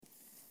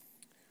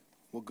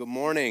Well, good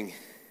morning.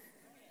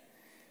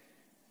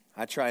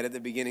 I tried at the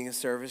beginning of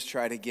service,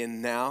 tried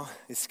again now.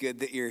 It's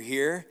good that you're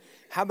here.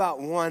 How about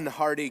one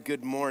hearty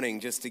good morning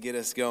just to get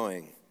us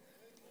going?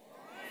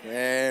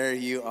 There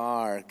you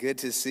are. Good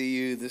to see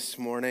you this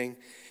morning.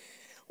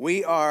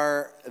 We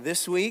are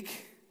this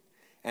week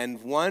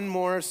and one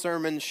more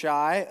sermon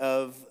shy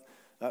of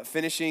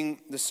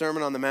finishing the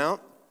Sermon on the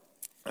Mount.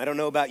 I don't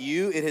know about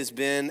you. It has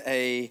been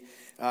a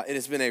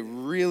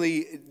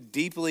really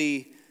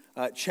deeply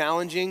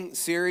challenging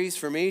series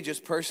for me,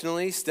 just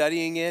personally,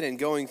 studying it and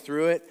going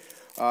through it.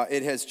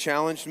 It has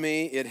challenged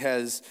me. It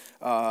has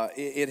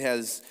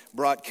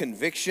brought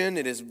conviction.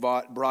 It has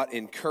brought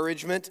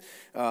encouragement.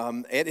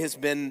 It has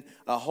been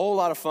a whole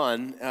lot of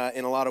fun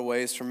in a lot of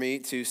ways for me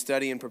to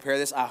study and prepare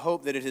this. I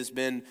hope that it has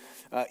been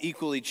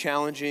equally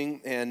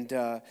challenging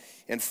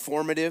and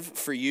formative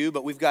for you.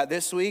 But we've got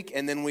this week,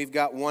 and then we've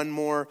got one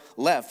more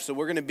left. So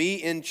we're going to be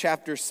in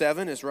chapter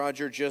 7, as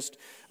Roger just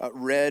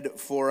read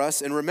for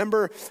us. And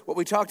remember what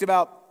we talked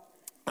about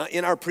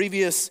in our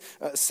previous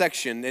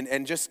section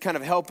and just kind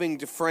of helping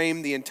to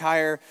frame the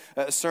entire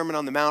Sermon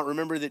on the Mount.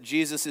 Remember that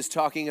Jesus is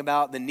talking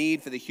about the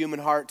need for the human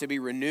heart to be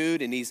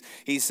renewed, and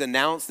he's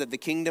announced that the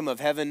kingdom of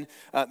heaven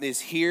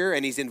is here,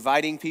 and he's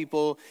inviting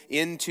people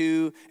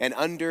into and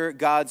under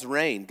God's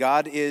reign.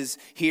 God is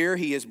here.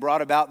 He has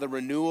brought about the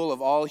renewal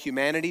of all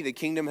humanity. The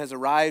kingdom has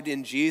arrived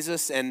in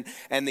Jesus, and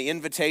the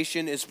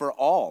invitation is for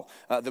all,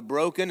 the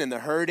broken and the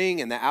hurting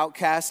and the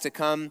outcast, to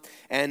come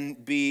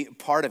and be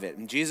part of it.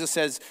 And Jesus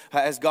has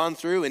gone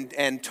through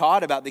and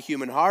taught about the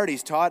human heart.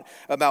 He's taught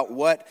about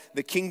what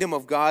the kingdom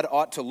of God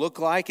ought to look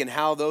like and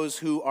how those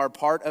who are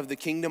part of the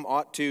kingdom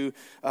ought to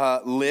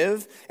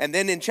live. And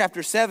then in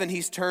chapter 7,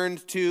 he's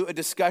turned to a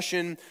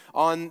discussion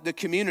on the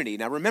community.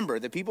 Now remember,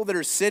 the people that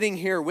are sitting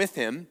here with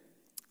him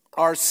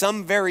are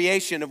some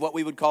variation of what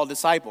we would call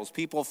disciples,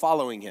 people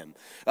following him.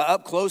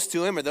 Up close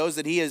to him are those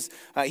that he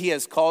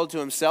has called to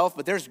himself,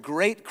 but there's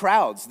great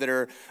crowds that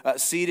are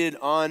seated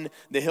on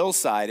the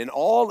hillside. And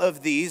all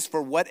of these,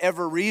 for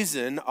whatever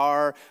reason,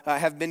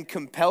 have been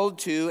compelled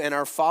to and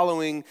are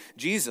following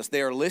Jesus.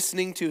 They are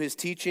listening to his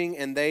teaching,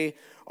 and they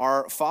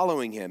are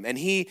following him. And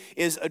he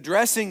is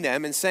addressing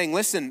them and saying,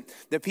 listen,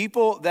 the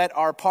people that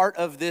are part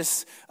of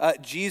this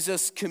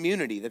Jesus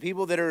community, the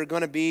people that are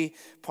going to be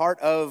part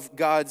of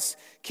God's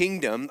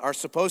kingdom are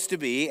supposed to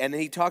be, and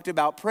he talked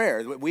about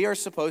prayer. We are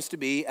supposed to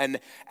be an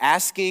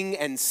asking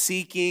and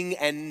seeking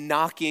and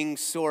knocking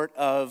sort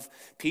of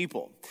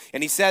people.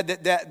 And he said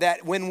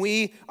that when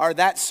we are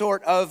that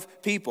sort of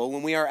people,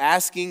 when we are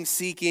asking,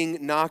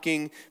 seeking,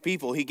 knocking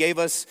people, he gave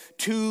us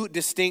two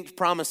distinct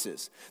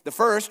promises. The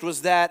first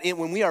was that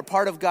when we are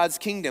part of God's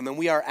kingdom and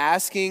we are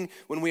asking,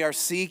 when we are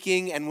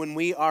seeking, and when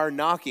we are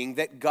knocking,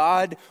 that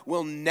God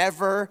will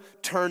never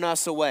turn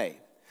us away.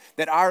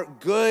 That our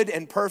good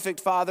and perfect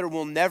Father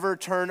will never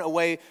turn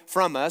away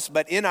from us,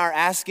 but in our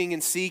asking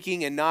and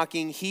seeking and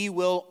knocking, he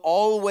will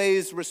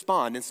always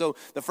respond. And so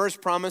the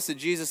first promise that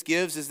Jesus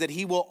gives is that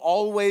he will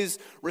always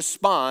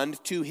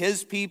respond to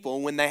his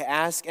people when they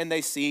ask and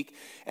they seek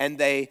and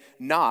they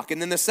knock.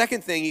 And then the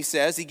second thing he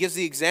says, he gives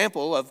the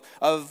example of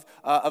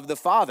the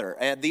father,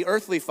 the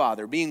earthly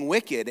father, being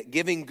wicked,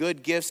 giving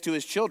good gifts to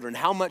his children.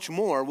 How much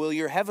more will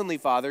your heavenly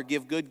Father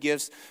give good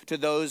gifts to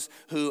those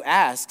who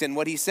ask? And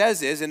what he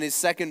says is, in his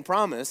second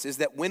promise, is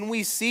that when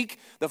we seek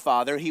the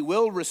Father, he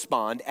will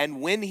respond.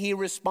 And when he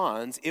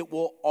responds, it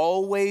will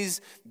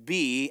always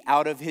be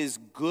out of his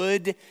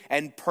good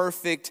and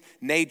perfect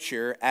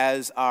nature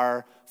as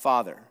our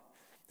Father.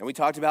 And we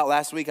talked about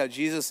last week how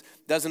Jesus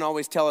doesn't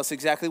always tell us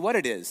exactly what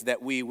it is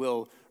that we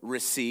will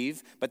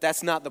receive, but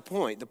that's not the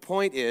point. The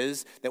point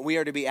is that we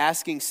are to be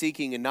asking,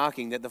 seeking, and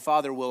knocking, that the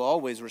Father will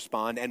always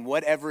respond, and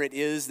whatever it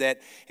is that,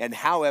 and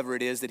however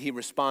it is that he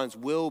responds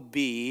will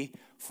be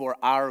for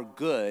our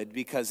good,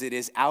 because it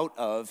is out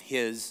of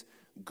his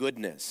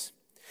goodness.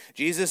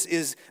 Jesus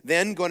is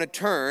then going to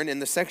turn, in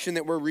the section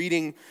that we're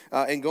reading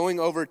and going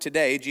over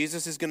today,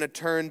 Jesus is going to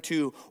turn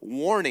to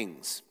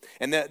warnings.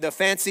 And the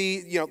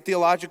fancy,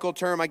 theological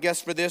term, I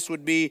guess, for this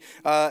would be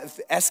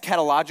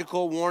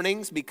eschatological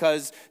warnings,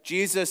 because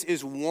Jesus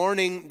is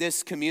warning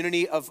this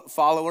community of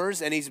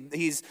followers, and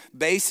he's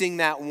basing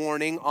that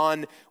warning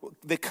on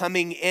the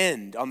coming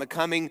end, on the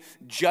coming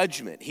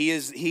judgment.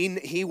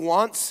 He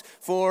wants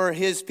for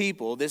his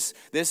people,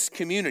 this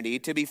community,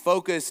 to be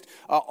focused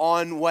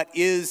on what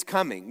is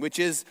coming, which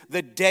is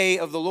the day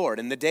of the Lord.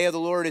 And the day of the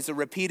Lord is a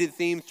repeated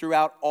theme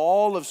throughout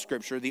all of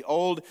Scripture. The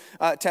Old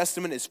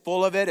Testament is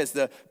full of it, as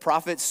the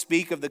prophets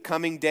speak of the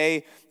coming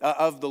day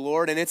of the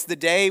Lord. And it's the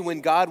day when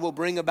God will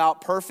bring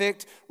about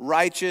perfect,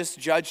 righteous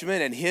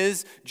judgment, and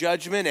his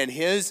judgment and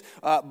his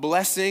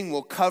blessing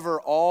will cover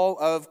all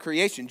of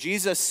creation.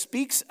 Jesus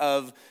speaks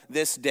of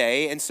this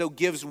day, and so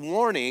gives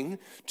warning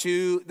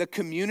to the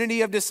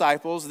community of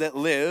disciples that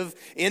live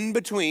in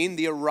between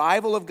the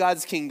arrival of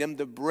God's kingdom,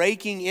 the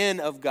breaking in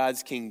of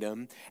God's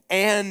kingdom,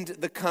 and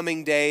the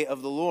coming day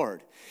of the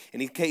Lord.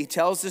 And he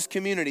tells this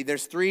community,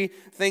 there's three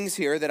things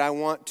here that I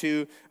want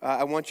you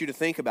to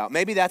think about.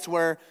 Maybe that's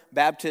where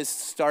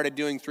Baptists started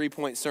doing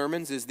 3-point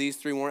sermons, is these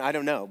 3 warnings. I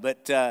don't know,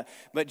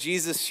 but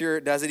Jesus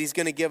sure does it. He's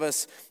going to give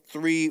us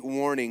 3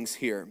 warnings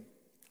here.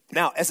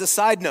 Now, as a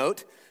side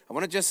note, I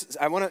want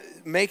to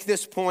make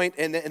this point,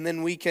 and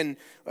then we can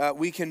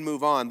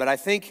move on. But I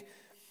think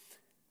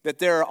that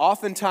there are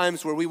often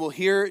times where we will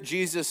hear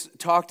Jesus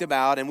talked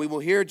about, and we will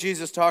hear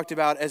Jesus talked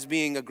about as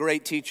being a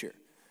great teacher.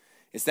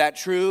 Is that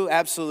true?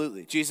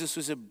 Absolutely. Jesus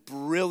was a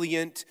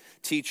brilliant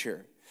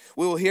teacher.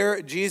 We will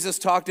hear Jesus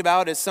talked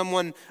about as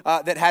someone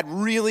that had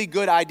really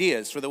good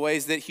ideas for the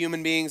ways that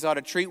human beings ought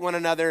to treat one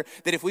another,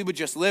 that if we would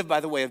just live by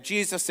the way of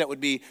Jesus, that would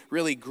be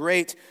really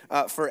great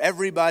for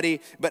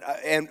everybody.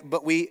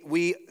 But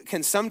we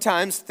can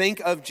sometimes think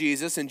of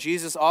Jesus, and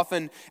Jesus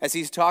often, as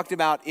he's talked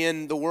about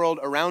in the world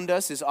around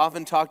us, is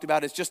often talked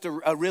about as just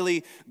a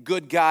really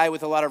good guy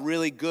with a lot of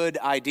really good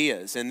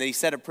ideas, and he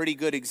set a pretty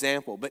good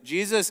example. But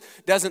Jesus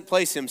doesn't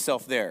place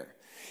himself there.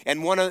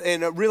 And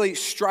a really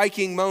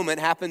striking moment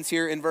happens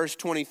here in verse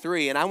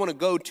 23, and I want to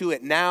go to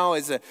it now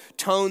as a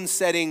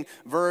tone-setting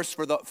verse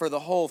for the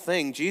whole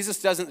thing.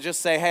 Jesus doesn't just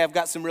say, hey, I've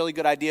got some really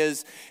good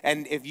ideas,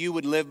 and if you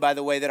would live by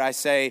the way that I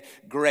say,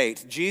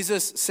 great.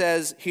 Jesus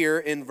says here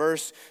in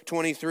verse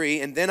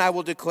 23, and then I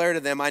will declare to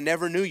them, I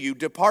never knew you.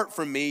 Depart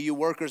from me, you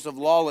workers of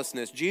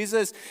lawlessness.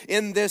 Jesus,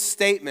 in this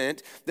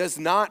statement, does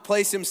not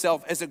place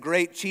himself as a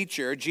great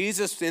teacher.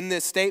 Jesus, in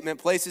this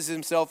statement, places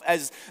himself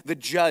as the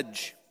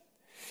judge.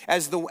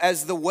 As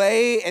the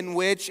way in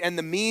which and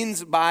the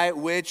means by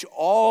which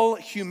all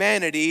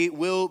humanity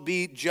will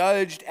be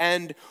judged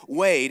and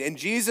weighed. And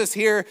Jesus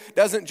here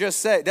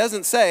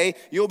doesn't say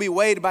you'll be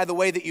weighed by the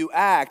way that you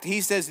act. He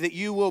says that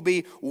you will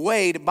be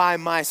weighed by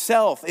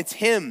myself. It's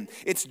him.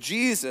 It's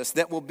Jesus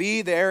that will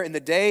be there in the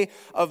day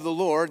of the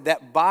Lord,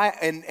 that by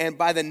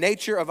the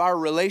nature of our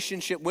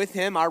relationship with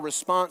him, our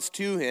response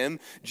to him,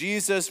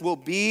 Jesus will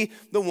be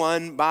the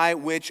one by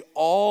which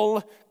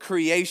all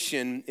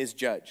creation is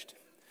judged.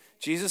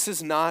 Jesus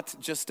is not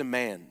just a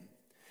man.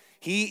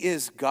 He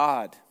is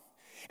God,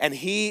 and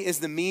he is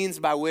the means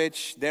by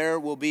which there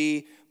will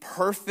be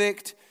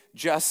perfect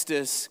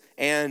justice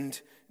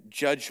and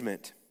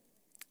judgment.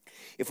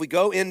 If we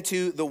go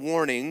into the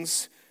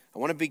warnings, I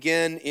want to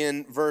begin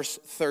in verse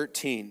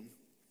 13.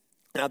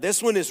 Now,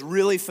 this one is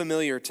really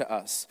familiar to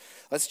us.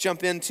 Let's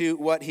jump into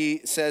what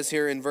he says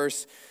here in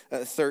verse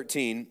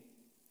 13.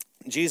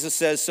 Jesus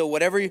says, so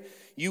whatever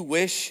you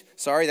wish,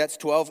 that's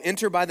 12,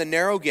 enter by the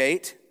narrow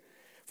gate,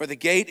 for the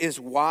gate is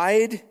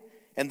wide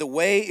and the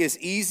way is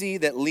easy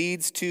that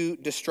leads to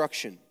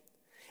destruction,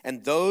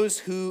 and those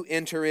who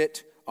enter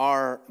it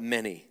are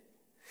many.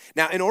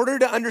 Now, in order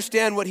to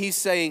understand what he's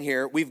saying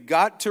here, we've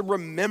got to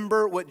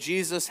remember what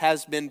Jesus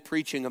has been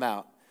preaching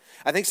about.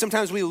 I think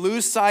sometimes we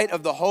lose sight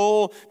of the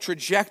whole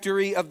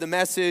trajectory of the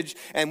message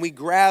and we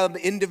grab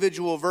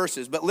individual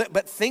verses.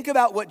 But think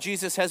about what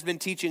Jesus has been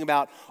teaching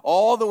about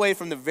all the way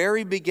from the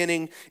very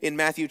beginning in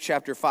Matthew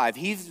chapter 5.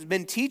 He's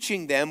been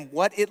teaching them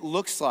what it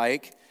looks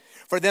like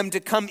for them to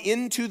come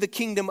into the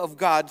kingdom of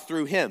God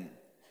through him.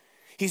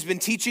 He's been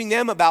teaching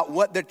them about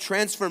what the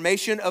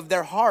transformation of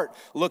their heart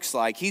looks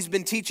like. He's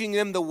been teaching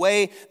them the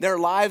way their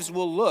lives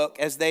will look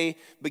as they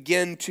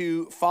begin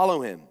to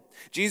follow him.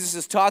 Jesus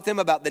has taught them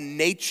about the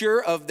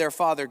nature of their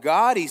Father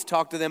God. He's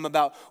talked to them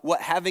about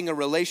what having a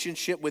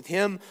relationship with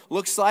him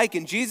looks like.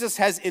 And Jesus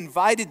has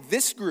invited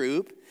this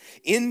group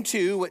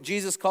into what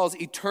Jesus calls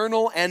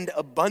eternal and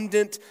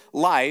abundant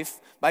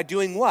life by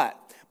doing what?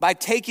 By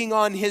taking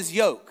on his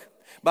yoke.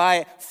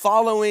 By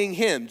following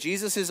him.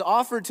 Jesus has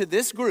offered to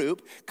this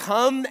group,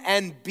 come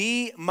and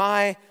be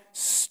my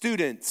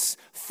students.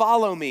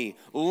 Follow me.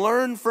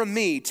 Learn from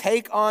me.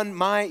 Take on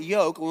my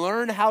yoke.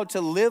 Learn how to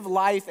live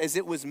life as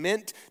it was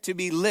meant to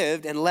be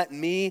lived, and let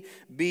me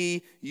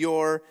be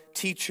your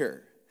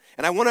teacher.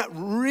 And I want to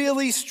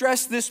really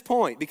stress this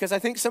point, because I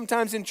think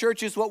sometimes in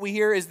churches what we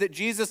hear is that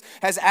Jesus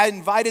has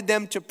invited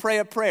them to pray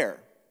a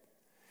prayer.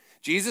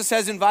 Jesus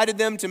has invited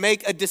them to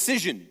make a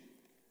decision.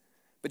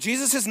 But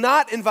Jesus has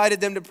not invited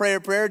them to pray a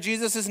prayer.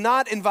 Jesus has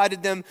not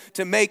invited them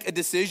to make a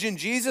decision.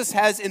 Jesus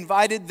has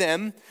invited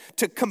them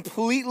to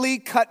completely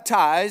cut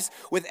ties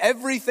with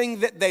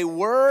everything that they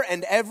were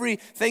and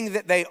everything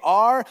that they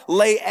are,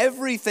 lay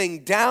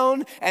everything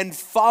down and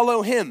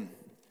follow him.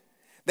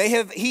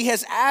 He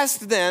has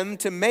asked them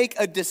to make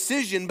a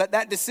decision, but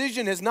that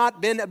decision has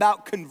not been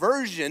about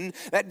conversion.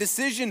 That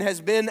decision has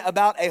been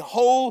about a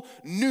whole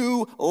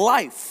new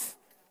life.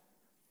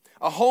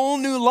 A whole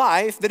new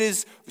life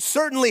that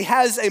certainly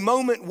has a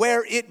moment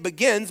where it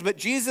begins, but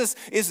Jesus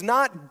is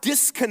not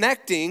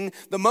disconnecting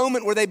the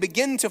moment where they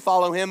begin to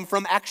follow him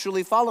from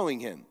actually following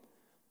him.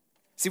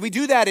 See, we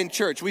do that in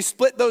church. We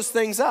split those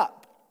things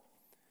up.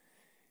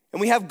 And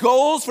we have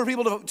goals for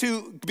people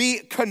to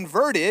be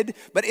converted,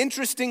 but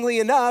interestingly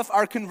enough,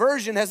 our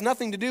conversion has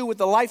nothing to do with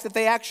the life that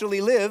they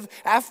actually live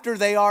after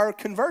they are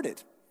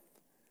converted.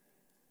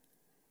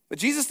 But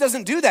Jesus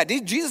doesn't do that.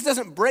 Jesus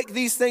doesn't break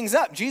these things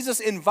up.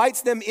 Jesus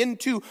invites them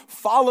into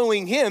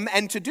following him,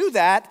 and to do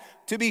that,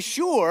 to be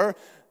sure,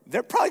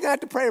 they're probably going to have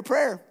to pray a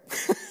prayer.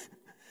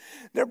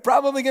 They're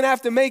probably going to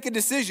have to make a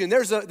decision.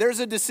 There's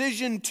a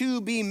decision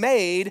to be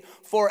made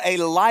for a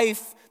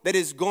life that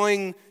is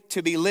going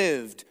to be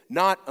lived,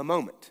 not a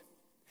moment.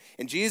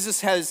 And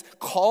Jesus has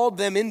called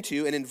them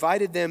into and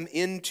invited them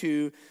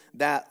into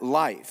that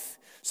life.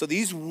 So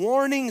these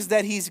warnings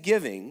that he's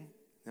giving,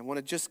 I want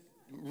to just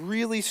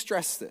really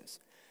stress this.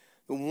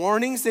 The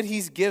warnings that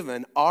he's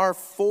given are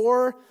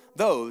for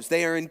those.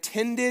 They are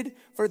intended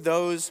for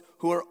those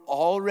who are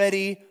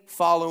already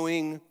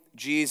following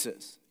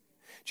Jesus.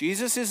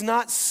 Jesus is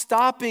not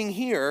stopping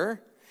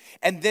here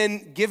and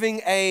then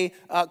giving a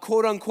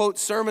quote-unquote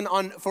sermon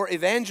for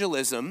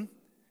evangelism.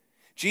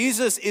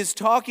 Jesus is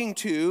talking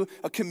to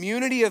a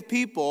community of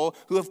people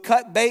who have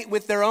cut bait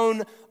with their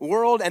own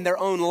world and their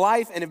own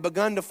life and have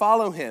begun to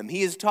follow him.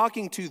 He is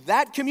talking to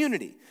that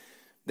community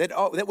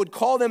that would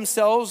call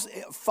themselves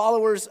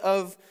followers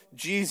of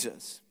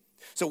Jesus.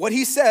 So what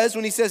he says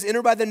when he says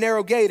enter by the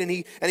narrow gate, and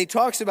he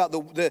talks about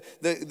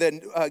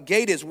the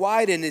gate is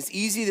wide and is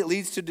easy that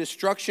leads to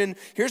destruction.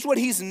 Here's what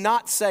he's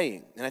not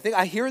saying, and I think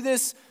I hear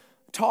this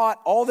taught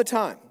all the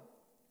time.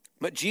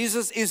 But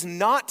Jesus is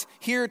not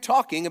here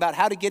talking about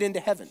how to get into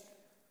heaven.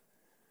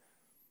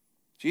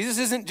 Jesus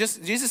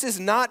is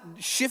not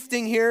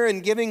shifting here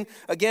and giving,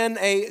 again,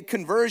 a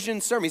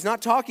conversion sermon. He's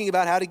not talking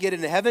about how to get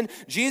into heaven.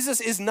 Jesus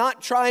is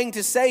not trying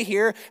to say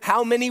here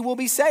how many will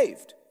be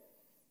saved.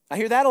 I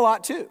hear that a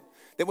lot too.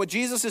 That what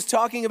Jesus is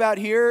talking about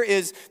here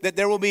is that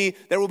there will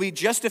be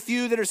just a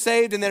few that are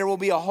saved, and there will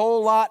be a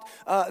whole lot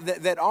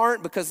that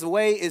aren't, because the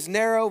way is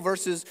narrow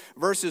versus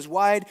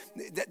wide.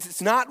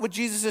 That's not what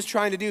Jesus is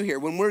trying to do here.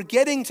 When we're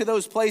getting to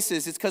those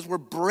places, it's because we're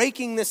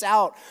breaking this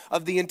out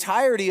of the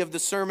entirety of the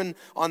Sermon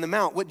on the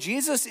Mount. What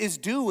Jesus is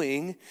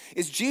doing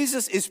is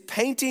Jesus is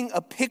painting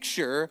a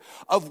picture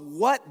of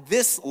what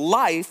this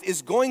life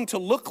is going to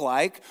look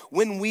like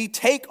when we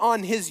take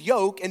on his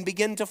yoke and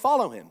begin to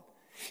follow him.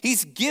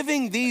 He's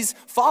giving these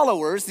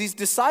followers, these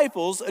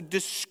disciples, a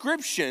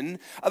description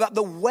about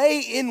the way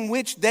in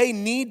which they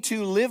need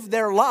to live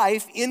their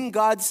life in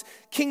God's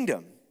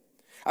kingdom.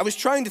 I was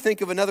trying to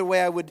think of another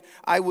way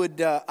I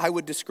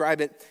would describe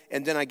it,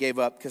 and then I gave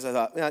up because I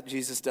thought,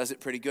 Jesus does it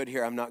pretty good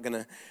here. I'm not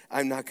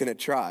gonna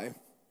try.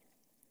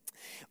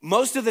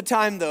 Most of the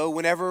time, though,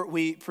 whenever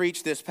we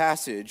preach this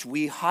passage,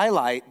 we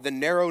highlight the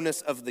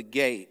narrowness of the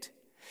gate.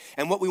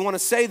 And what we want to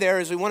say there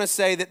is we want to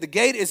say that the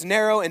gate is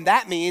narrow, and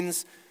that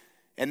means,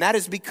 and that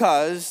is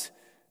because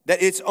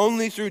that it's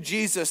only through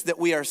Jesus that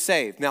we are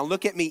saved. Now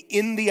look at me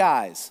in the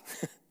eyes.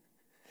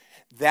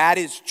 That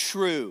is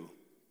true,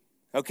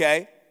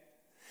 okay?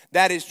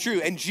 That is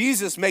true. And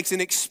Jesus makes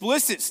an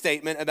explicit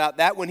statement about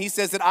that when he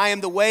says that I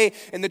am the way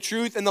and the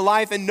truth and the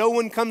life, and no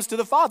one comes to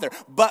the Father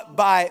but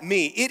by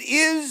me. It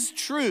is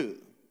true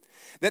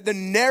that the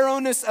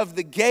narrowness of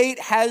the gate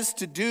has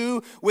to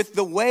do with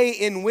the way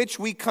in which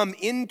we come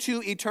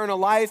into eternal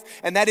life,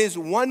 and that is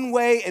one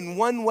way and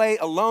one way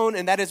alone,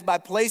 and that is by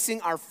placing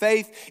our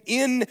faith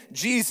in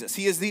Jesus.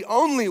 He is the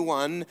only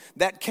one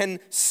that can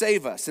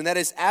save us, and that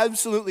is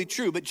absolutely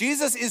true. But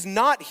Jesus is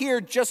not here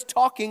just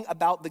talking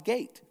about the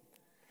gate.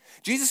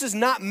 Jesus is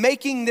not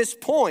making this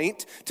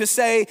point to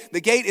say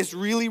the gate is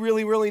really,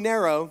 really, really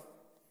narrow,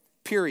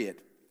 period.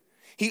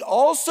 He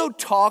also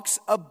talks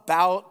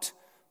about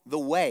the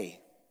way.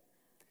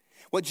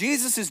 What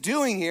Jesus is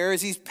doing here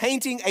is he's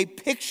painting a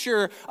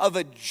picture of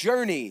a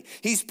journey.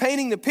 He's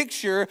painting the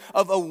picture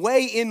of a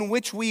way in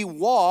which we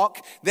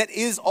walk that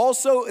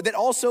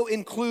also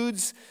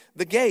includes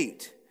the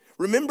gate.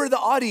 Remember the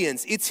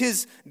audience, it's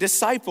his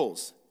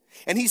disciples.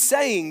 And he's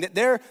saying that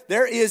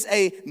there is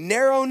a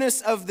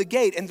narrowness of the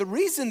gate. And the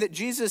reason that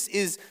Jesus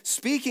is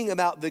speaking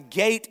about the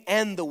gate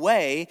and the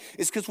way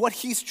is because what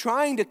he's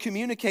trying to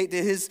communicate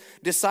to his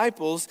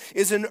disciples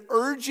is an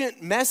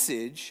urgent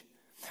message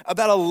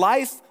about a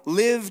life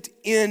lived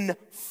in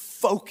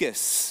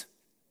focus.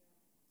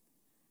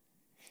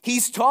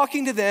 He's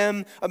talking to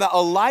them about a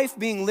life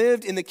being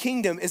lived in the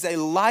kingdom is a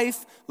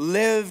life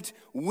lived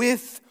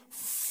with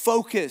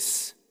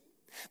focus.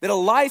 That a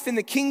life in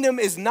the kingdom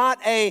is not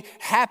a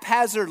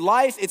haphazard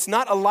life. It's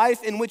not a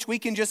life in which we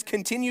can just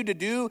continue to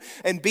do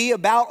and be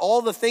about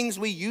all the things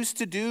we used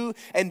to do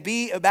and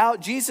be about.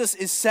 Jesus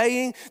is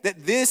saying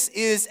that this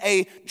is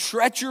a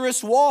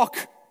treacherous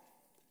walk.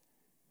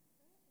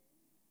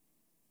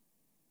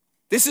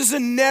 This is a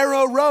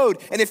narrow road,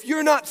 and if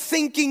you're not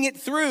thinking it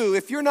through,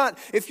 if you're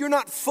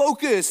not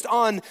focused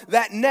on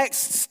that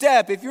next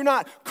step, if you're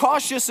not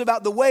cautious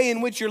about the way in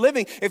which you're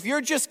living, if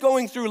you're just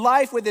going through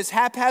life with this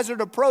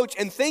haphazard approach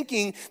and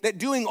thinking that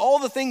doing all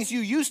the things you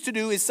used to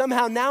do is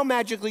somehow now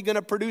magically going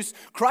to produce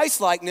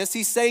Christ-likeness,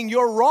 he's saying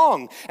you're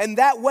wrong, and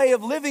that way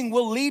of living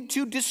will lead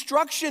to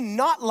destruction,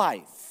 not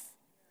life.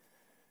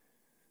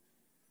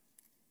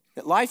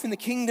 That life in the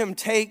kingdom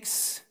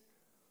takes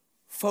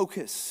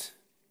focus.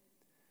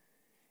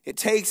 It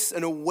takes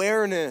an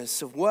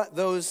awareness of what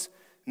those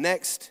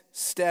next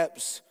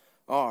steps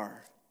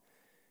are.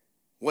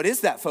 What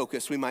is that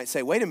focus? We might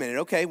say, wait a minute,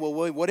 okay,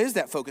 well, what is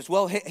that focus?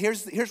 Well,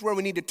 here's where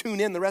we need to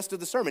tune in the rest of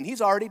the sermon. He's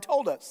already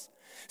told us.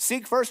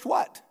 Seek first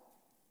what?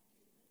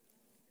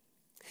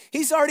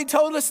 He's already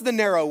told us the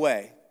narrow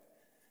way.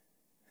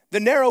 The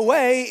narrow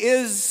way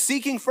is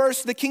seeking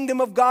first the kingdom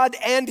of God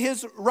and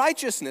his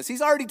righteousness.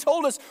 He's already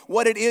told us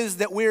what it is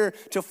that we're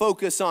to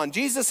focus on.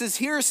 Jesus is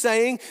here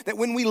saying that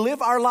when we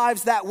live our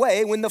lives that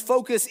way, when the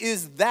focus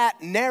is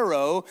that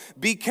narrow,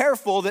 be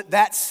careful that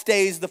that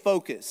stays the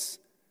focus.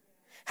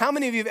 How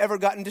many of you have ever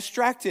gotten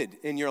distracted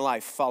in your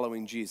life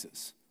following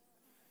Jesus?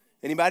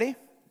 Anybody?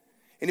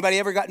 Anybody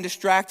ever gotten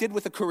distracted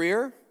with a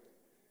career?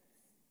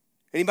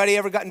 Anybody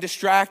ever gotten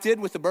distracted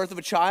with the birth of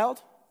a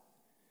child?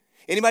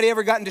 Anybody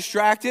ever gotten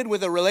distracted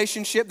with a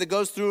relationship that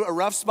goes through a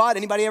rough spot?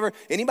 Anybody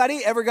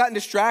ever gotten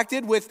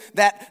distracted with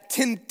that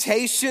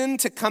temptation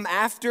to come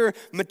after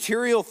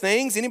material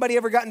things? Anybody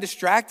ever gotten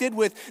distracted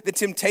with the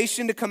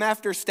temptation to come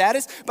after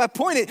status? My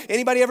point is,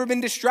 anybody ever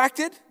been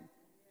distracted?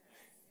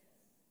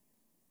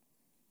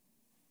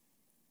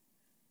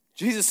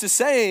 Jesus is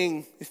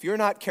saying, if you're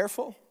not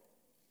careful,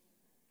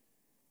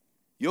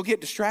 you'll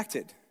get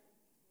distracted.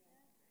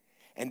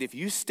 And if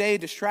you stay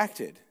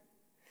distracted,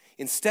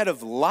 instead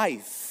of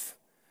life,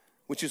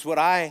 which is what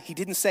he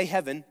didn't say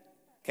heaven,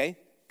 okay,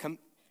 come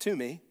to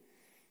me.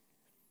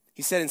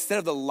 He said instead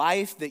of the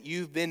life that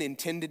you've been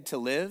intended to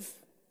live,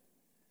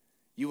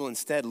 you will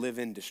instead live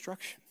in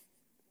destruction.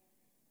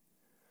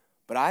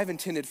 But I've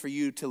intended for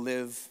you to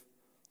live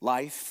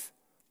life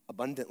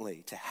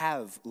abundantly, to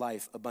have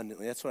life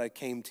abundantly. That's what I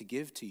came to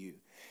give to you.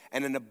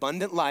 And an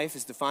abundant life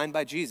is defined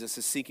by Jesus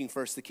as seeking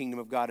first the kingdom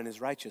of God and his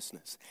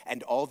righteousness.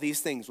 And all these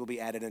things will be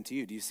added unto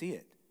you. Do you see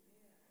it?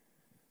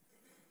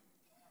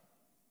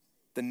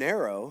 The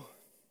narrow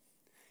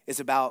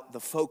is about the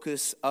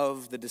focus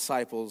of the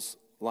disciples'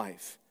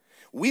 life.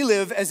 We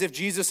live as if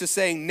Jesus is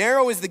saying,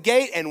 narrow is the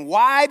gate and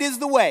wide is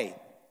the way.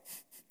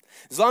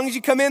 As long as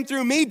you come in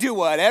through me, do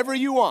whatever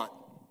you want.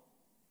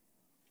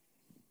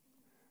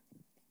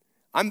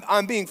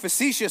 I'm being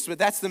facetious, but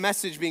that's the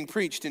message being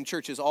preached in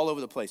churches all over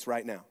the place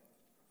right now.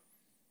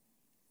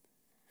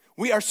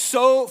 We are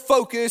so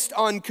focused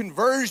on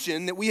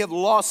conversion that we have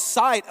lost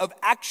sight of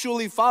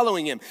actually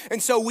following him.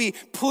 And so we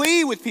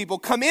plea with people,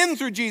 come in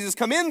through Jesus,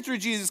 come in through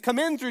Jesus, come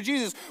in through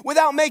Jesus,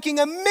 without making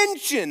a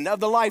mention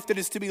of the life that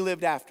is to be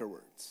lived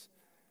afterwards.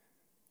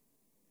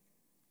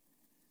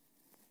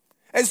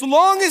 As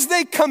long as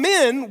they come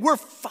in, we're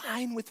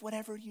fine with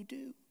whatever you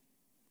do.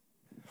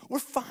 We're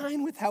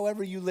fine with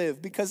however you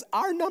live because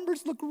our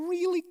numbers look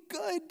really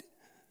good.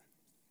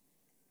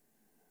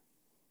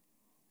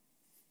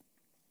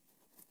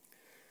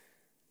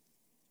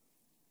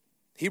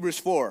 Hebrews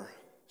 4,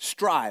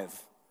 strive,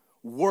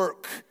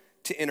 work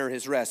to enter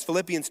his rest.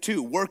 Philippians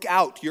 2, work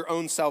out your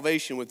own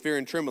salvation with fear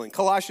and trembling.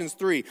 Colossians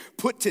 3,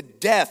 put to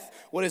death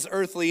what is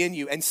earthly in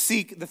you and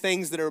seek the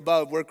things that are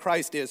above where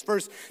Christ is. 1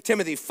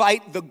 Timothy,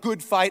 fight the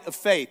good fight of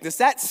faith. Does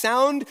that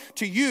sound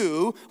to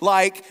you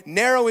like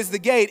narrow is the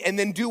gate and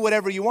then do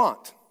whatever you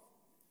want?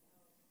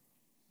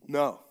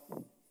 No.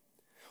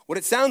 What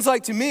it sounds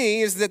like to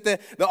me is that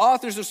the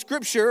authors of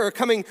Scripture are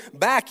coming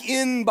back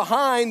in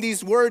behind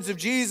these words of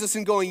Jesus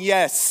and going,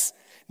 yes,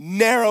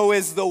 narrow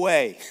is the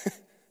way.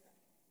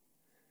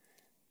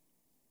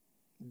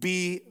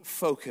 Be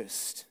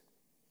focused.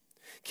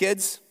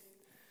 Kids,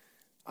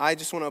 I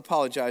just want to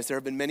apologize. There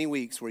have been many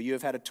weeks where you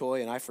have had a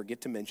toy and I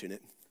forget to mention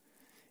it.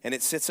 And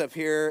it sits up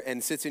here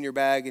and sits in your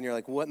bag and you're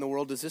like, what in the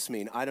world does this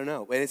mean? I don't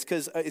know. And it's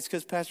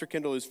because Pastor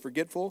Kendall is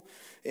forgetful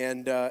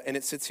and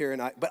it sits here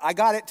but I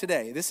got it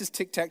today. This is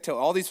tic-tac-toe.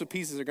 All these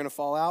pieces are going to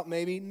fall out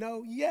maybe.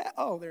 No, yeah.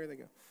 Oh, there they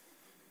go.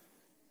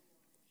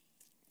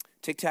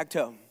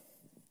 Tic-tac-toe.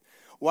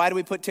 Why do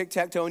we put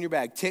tic-tac-toe in your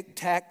bag?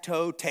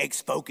 Tic-tac-toe takes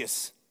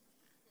focus.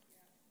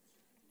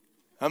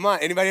 Come on.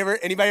 Anybody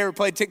ever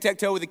played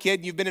tic-tac-toe with a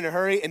kid and you've been in a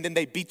hurry and then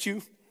they beat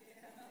you?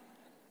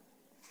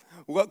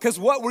 Well, because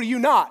what were you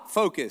not?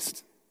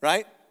 Focused,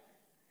 right?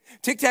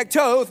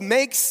 Tic-tac-toe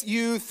makes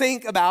you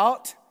think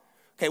about,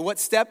 okay, what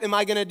step am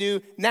I going to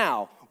do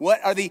now? What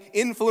are the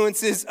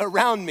influences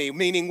around me?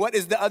 Meaning, what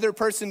is the other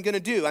person going to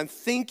do? I'm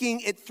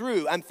thinking it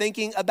through. I'm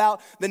thinking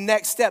about the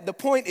next step. The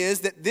point is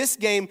that this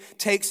game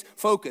takes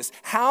focus.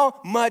 How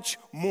much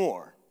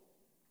more?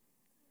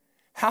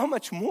 How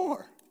much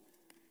more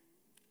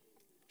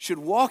should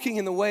walking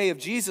in the way of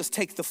Jesus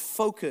take the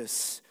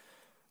focus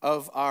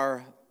of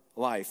our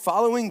life?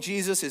 Following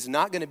Jesus is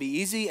not going to be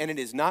easy and it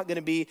is not going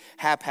to be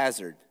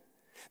haphazard.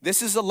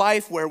 This is a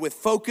life where with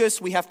focus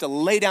we have to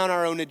lay down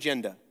our own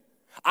agenda.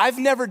 I've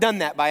never done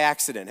that by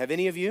accident. Have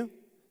any of you?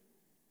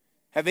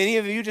 Have any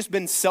of you just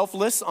been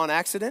selfless on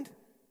accident?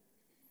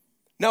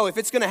 No, if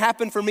it's going to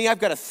happen for me, I've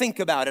got to think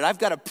about it. I've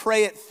got to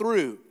pray it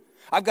through.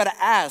 I've got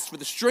to ask for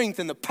the strength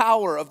and the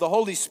power of the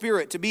Holy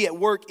Spirit to be at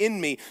work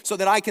in me so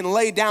that I can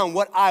lay down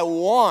what I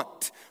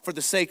want for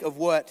the sake of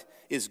what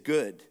is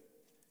good.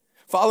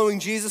 Following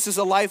Jesus is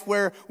a life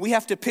where we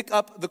have to pick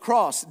up the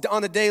cross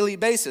on a daily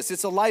basis.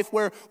 It's a life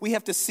where we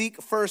have to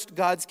seek first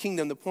God's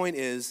kingdom. The point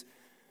is,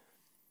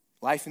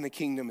 life in the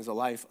kingdom is a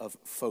life of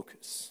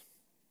focus.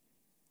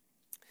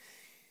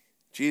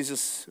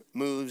 Jesus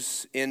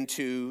moves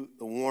into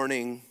the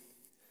warning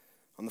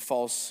on the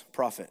false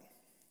prophet.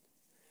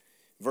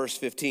 Verse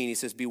 15, he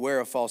says, beware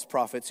of false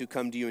prophets who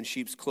come to you in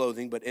sheep's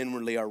clothing, but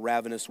inwardly are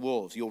ravenous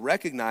wolves. You'll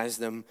recognize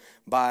them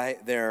by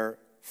their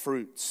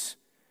fruits.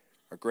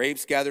 Are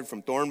grapes gathered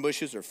from thorn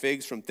bushes or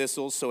figs from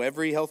thistles? So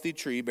every healthy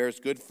tree bears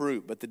good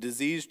fruit, but the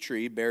diseased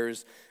tree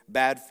bears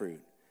bad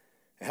fruit.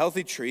 A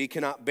healthy tree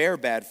cannot bear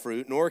bad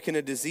fruit, nor can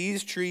a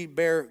diseased tree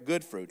bear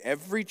good fruit.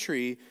 Every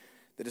tree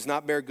that does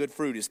not bear good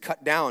fruit is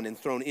cut down and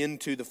thrown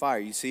into the fire.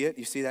 You see it?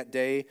 You see that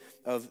day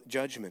of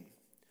judgment.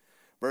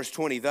 Verse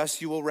 20,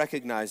 thus you will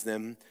recognize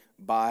them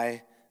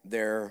by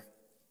their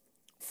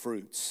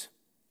fruits.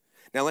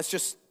 Now let's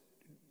just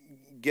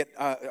get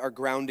our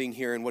grounding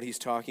here in what he's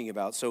talking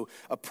about. So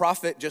a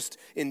prophet just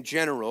in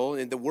general,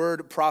 in the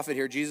word prophet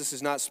here, Jesus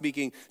is not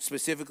speaking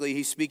specifically,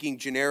 he's speaking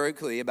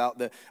generically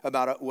about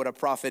what a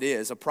prophet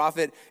is. A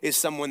prophet is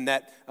someone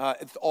that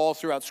all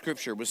throughout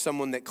Scripture was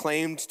someone that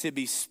claimed to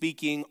be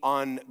speaking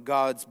on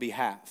God's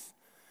behalf.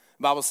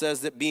 The Bible says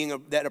that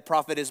that a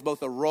prophet is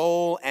both a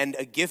role and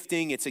a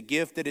gifting. It's a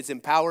gift that is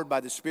empowered by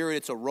the Spirit.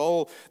 It's a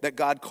role that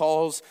God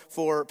calls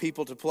for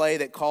people to play,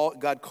 that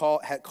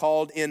God had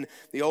called in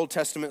the Old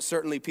Testament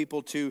certainly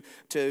people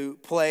to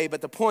play.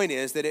 But the point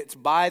is that it's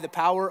by the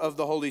power of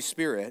the Holy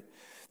Spirit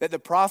that the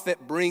prophet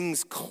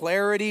brings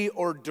clarity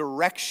or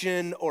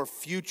direction or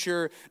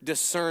future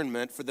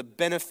discernment for the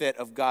benefit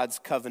of God's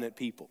covenant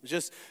people. It's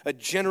just a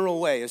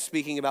general way of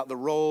speaking about the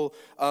role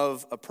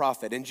of a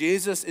prophet. And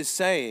Jesus is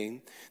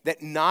saying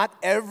that not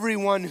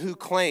everyone who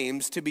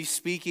claims to be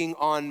speaking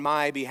on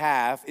my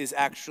behalf is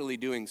actually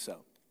doing so.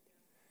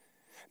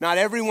 Not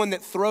everyone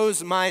that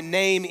throws my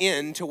name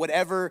into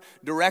whatever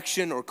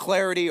direction or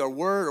clarity or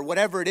word or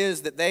whatever it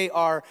is that they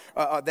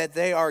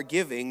are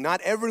giving, not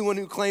everyone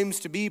who claims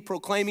to be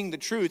proclaiming the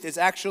truth is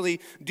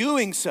actually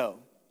doing so.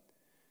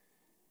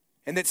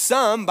 And that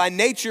some, by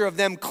nature of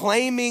them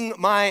claiming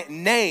my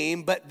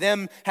name, but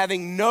them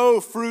having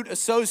no fruit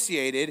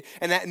associated,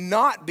 and that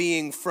not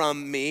being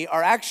from me,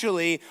 are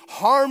actually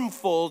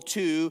harmful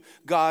to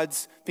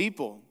God's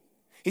people.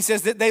 He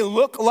says that they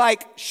look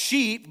like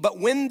sheep, but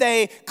when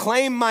they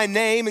claim my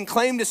name and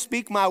claim to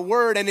speak my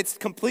word, and it's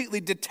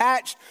completely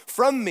detached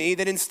from me,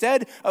 that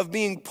instead of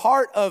being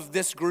part of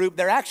this group,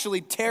 they're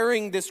actually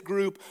tearing this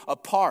group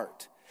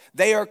apart.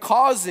 They are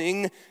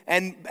causing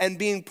and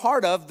being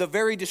part of the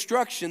very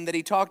destruction that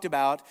he talked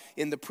about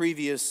in the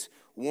previous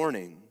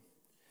warning.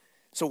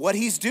 So what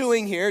he's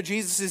doing here,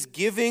 Jesus is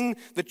giving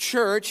the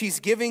church,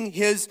 he's giving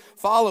his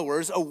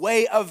followers a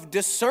way of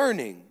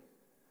discerning.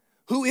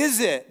 Who is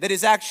it that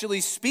is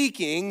actually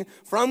speaking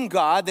from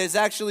God, that is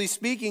actually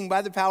speaking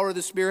by the power of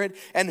the Spirit,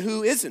 and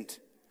who isn't?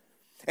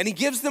 And he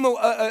gives them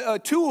a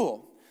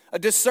tool, a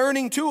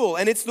discerning tool,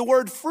 and it's the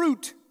word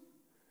fruit.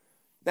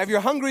 Now, if you're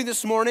hungry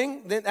this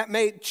morning, then that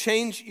may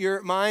change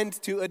your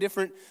mind to a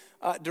different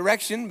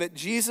direction, but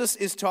Jesus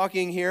is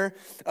talking here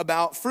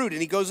about fruit,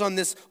 and he goes on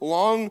this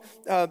long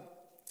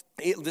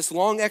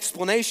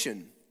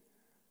explanation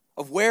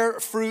of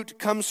where fruit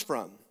comes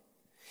from.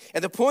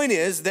 And the point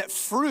is that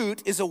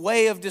fruit is a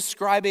way of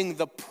describing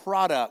the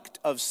product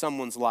of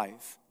someone's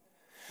life.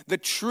 The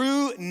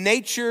true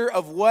nature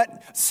of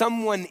what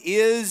someone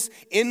is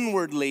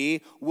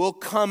inwardly will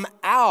come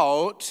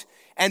out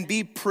and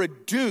be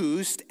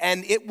produced,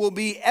 and it will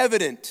be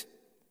evident.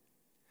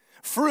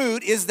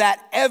 Fruit is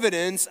that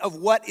evidence of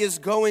what is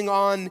going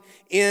on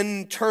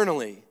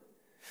internally.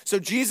 So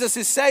Jesus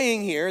is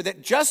saying here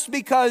that just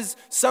because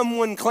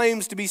someone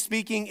claims to be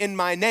speaking in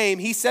my name,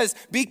 he says,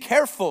 be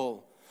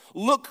careful.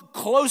 Look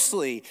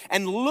closely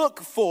and look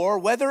for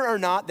whether or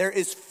not there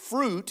is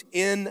fruit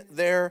in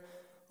their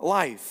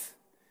life.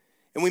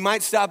 And we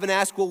might stop and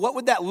ask, well, what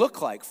would that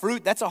look like?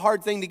 Fruit, that's a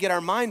hard thing to get our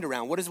mind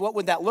around. What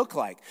would that look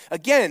like?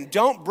 Again,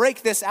 don't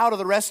break this out of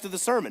the rest of the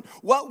sermon.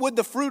 What would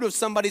the fruit of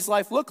somebody's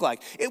life look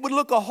like? It would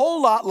look a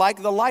whole lot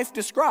like the life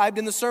described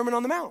in the Sermon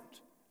on the Mount.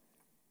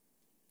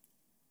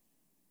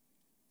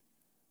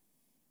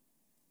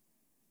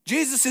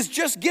 Jesus has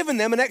just given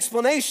them an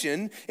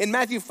explanation in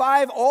Matthew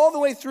 5 all the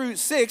way through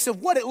 6 of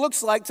what it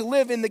looks like to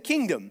live in the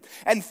kingdom.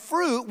 And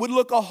fruit would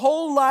look a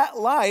whole lot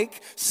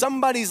like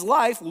somebody's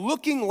life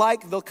looking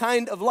like the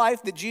kind of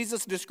life that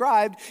Jesus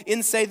described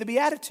in, say, the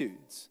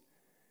Beatitudes.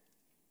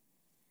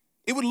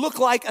 It would look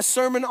like a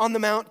Sermon on the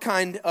Mount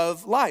kind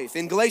of life.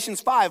 In Galatians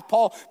 5,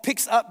 Paul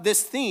picks up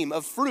this theme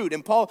of fruit.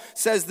 And Paul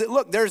says that,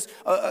 look, there's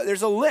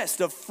a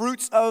list of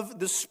fruits of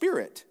the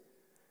Spirit.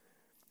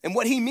 And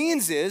what he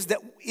means is that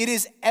it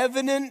is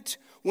evident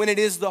when it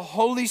is the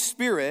Holy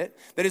Spirit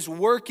that is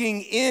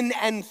working in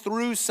and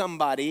through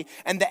somebody,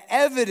 and the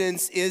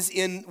evidence is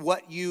in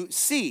what you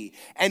see.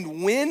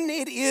 And when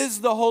it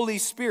is the Holy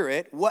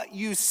Spirit, what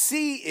you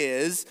see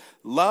is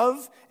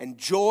love and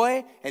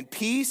joy and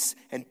peace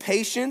and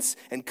patience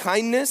and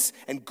kindness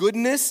and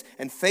goodness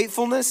and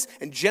faithfulness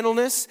and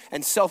gentleness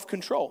and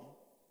self-control.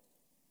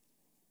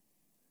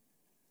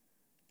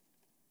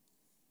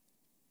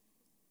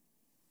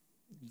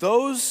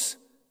 Those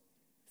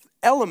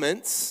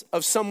elements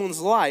of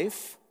someone's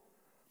life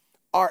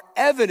are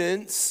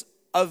evidence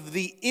of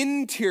the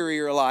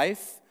interior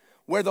life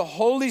where the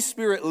Holy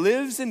Spirit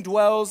lives and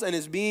dwells and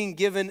is being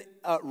given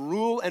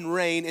rule and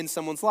reign in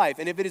someone's life.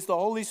 And if it is the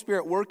Holy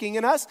Spirit working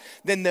in us,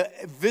 then the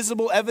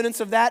visible evidence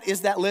of that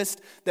is that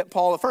list that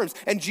Paul affirms.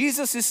 And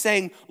Jesus is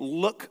saying,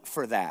 look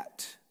for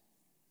that.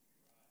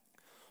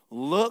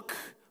 Look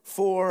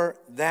for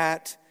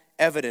that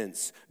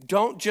evidence.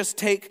 Don't just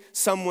take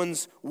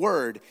someone's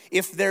word.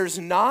 If there's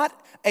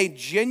not a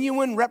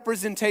genuine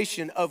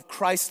representation of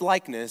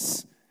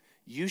Christ-likeness,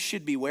 you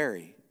should be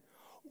wary.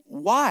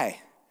 Why?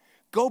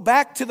 Go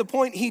back to the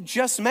point he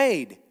just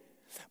made.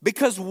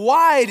 Because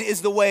wide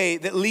is the way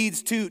that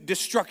leads to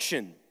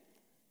destruction.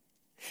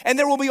 And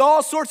there will be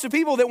all sorts of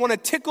people that want to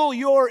tickle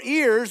your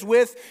ears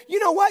with, you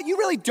know what, you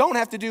really don't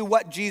have to do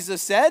what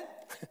Jesus said.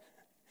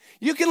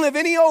 You can live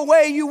any old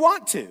way you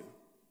want to.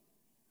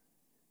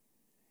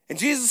 And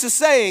Jesus is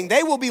saying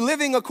they will be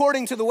living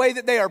according to the way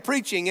that they are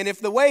preaching. And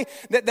if the way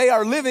that they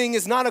are living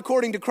is not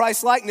according to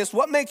Christ-likeness,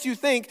 what makes you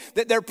think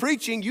that their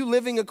preaching, you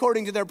living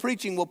according to their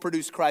preaching, will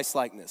produce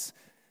Christ-likeness?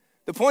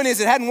 The point is,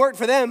 it hadn't worked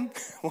for them.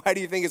 Why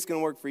do you think it's going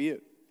to work for you?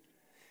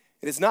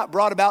 It has not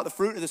brought about the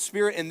fruit of the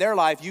Spirit in their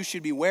life. You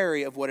should be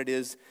wary of what it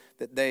is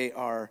that they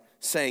are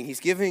saying.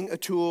 He's giving a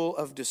tool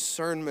of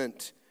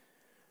discernment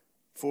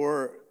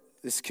for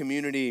this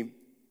community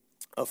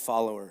of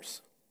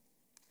followers.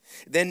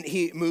 Then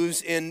he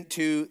moves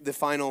into the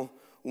final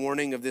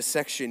warning of this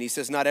section. He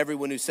says, not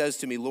everyone who says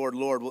to me, Lord,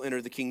 Lord, will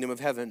enter the kingdom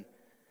of heaven,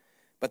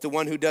 but the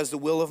one who does the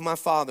will of my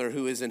Father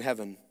who is in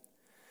heaven.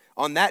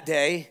 On that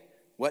day,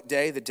 what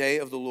day? The day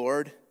of the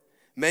Lord.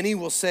 Many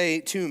will say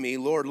to me,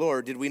 Lord,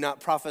 Lord, did we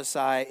not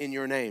prophesy in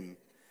your name,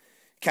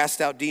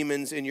 cast out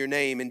demons in your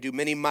name, and do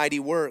many mighty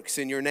works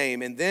in your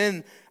name? And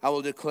then I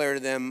will declare to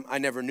them, I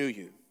never knew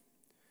you.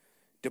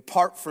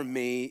 Depart from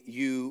me,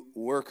 you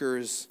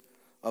workers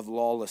of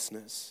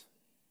lawlessness.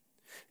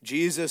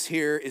 Jesus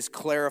here is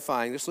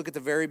clarifying. Just look at the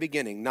very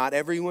beginning. Not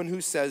everyone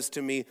who says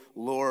to me,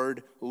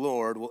 Lord,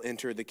 Lord, will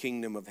enter the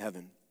kingdom of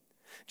heaven.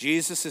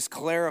 Jesus is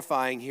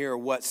clarifying here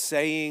what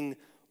saying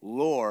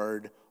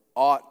Lord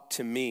ought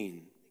to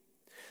mean.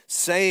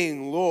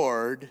 Saying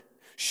Lord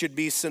should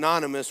be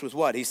synonymous with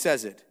what? He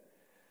says it.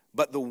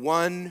 But the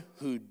one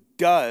who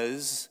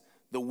does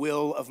the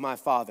will of my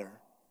Father.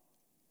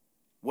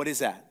 What is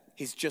that?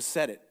 He's just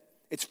said it.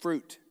 It's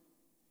fruit.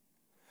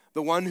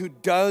 The one who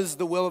does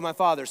the will of my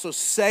Father. So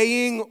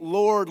saying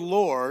Lord,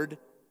 Lord,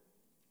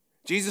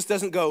 Jesus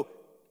doesn't go,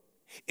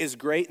 is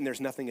great and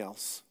there's nothing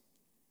else.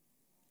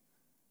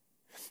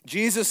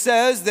 Jesus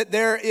says that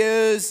there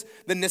is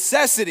the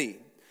necessity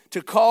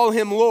to call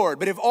him Lord.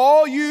 But if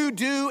all you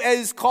do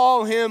is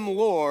call him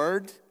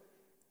Lord,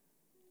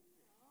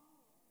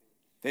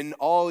 then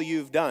all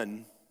you've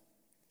done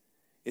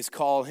is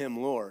call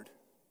him Lord.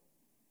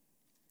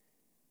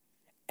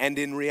 And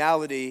in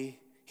reality,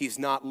 he's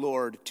not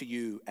Lord to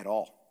you at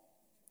all.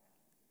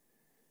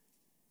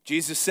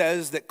 Jesus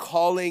says that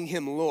calling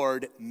him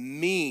Lord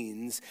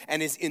means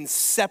and is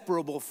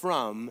inseparable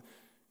from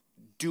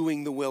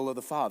doing the will of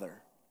the Father.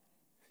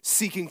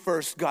 Seeking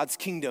first God's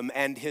kingdom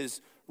and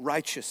his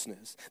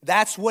righteousness.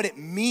 That's what it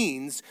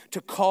means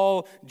to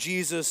call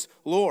Jesus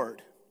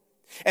Lord.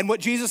 And what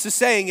Jesus is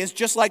saying is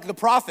just like the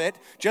prophet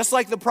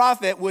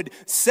would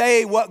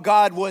say what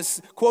God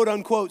was quote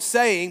unquote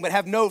saying but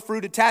have no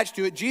fruit attached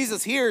to it,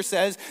 Jesus here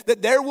says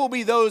that there will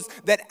be those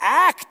that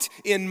act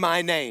in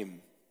my name.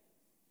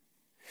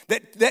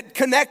 That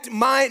connect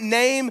my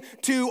name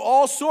to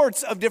all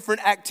sorts of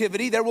different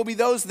activity. There will be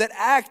those that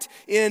act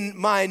in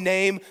my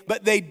name,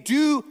 but they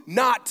do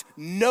not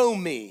know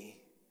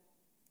me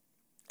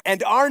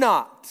and are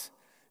not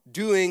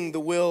doing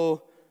the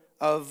will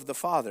of the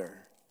Father.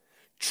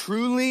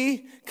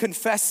 Truly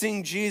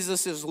confessing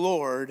Jesus as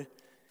Lord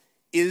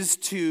is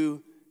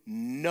to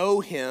know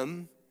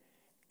him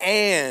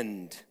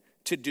and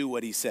to do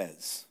what he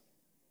says.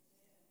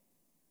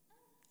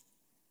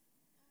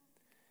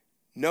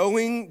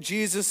 Knowing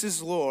Jesus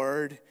is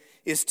Lord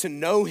is to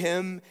know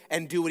him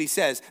and do what he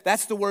says.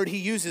 That's the word he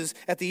uses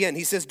at the end.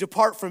 He says,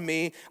 depart from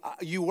me,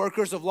 you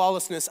workers of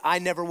lawlessness. I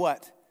never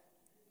what?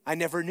 I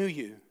never knew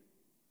you.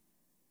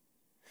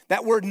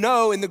 That word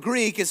know in the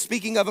Greek is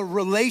speaking of a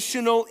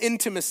relational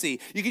intimacy.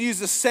 You can use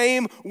the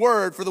same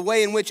word for the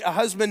way in which a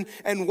husband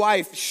and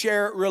wife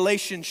share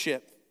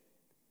relationship.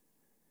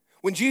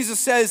 When Jesus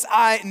says,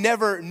 I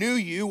never knew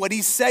you, what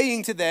he's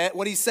saying to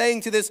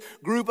this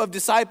group of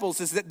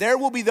disciples is that there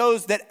will be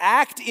those that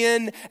act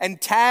in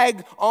and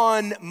tag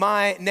on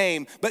my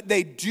name, but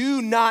they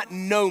do not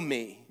know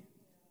me.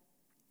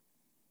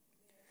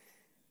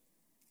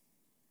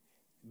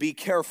 Be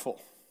careful,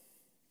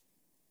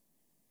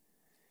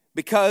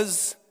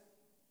 because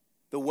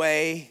the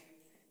way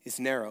is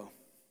narrow.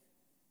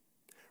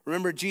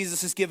 Remember,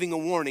 Jesus is giving a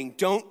warning.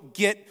 Don't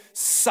get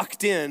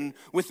sucked in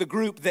with the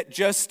group that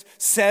just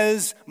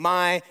says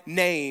my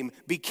name.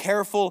 Be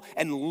careful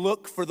and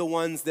look for the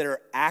ones that are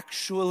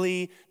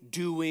actually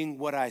doing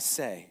what I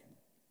say.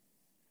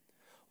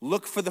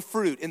 Look for the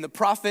fruit. In the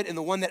prophet and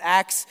the one that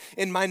acts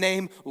in my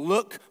name,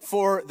 look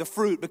for the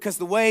fruit, because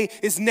the way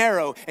is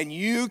narrow and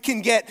you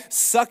can get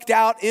sucked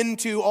out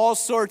into all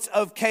sorts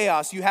of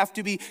chaos. You have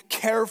to be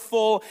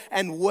careful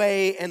and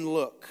weigh and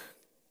look.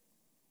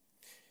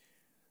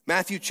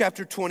 Matthew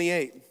chapter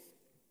 28,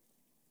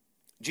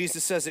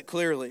 Jesus says it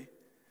clearly.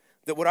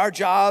 That what our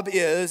job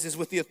is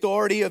with the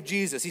authority of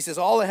Jesus. He says,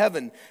 all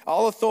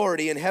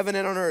authority in heaven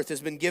and on earth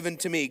has been given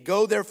to me.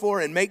 Go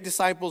therefore and make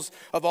disciples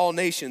of all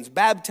nations,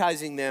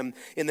 baptizing them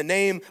in the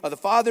name of the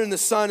Father and the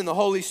Son and the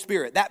Holy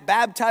Spirit. That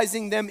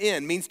baptizing them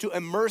in means to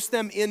immerse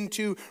them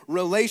into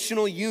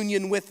relational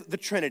union with the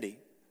Trinity.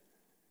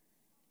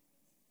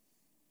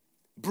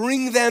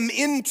 Bring them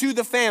into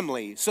the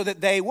family so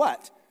that they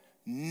what?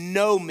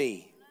 Know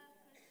me.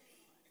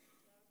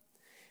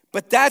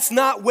 But that's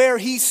not where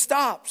he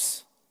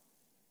stops.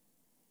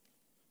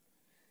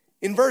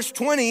 In verse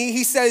 20,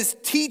 he says,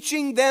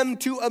 teaching them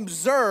to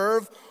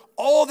observe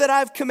all that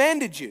I've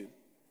commanded you.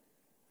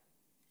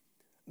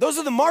 Those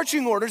are the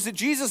marching orders that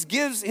Jesus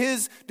gives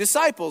his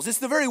disciples. It's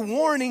the very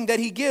warning that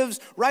he gives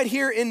right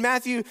here in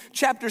Matthew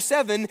chapter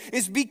 7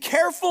 is be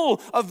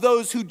careful of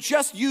those who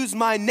just use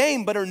my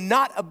name but are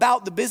not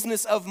about the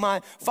business of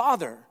my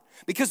Father.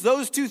 Because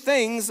those two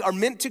things are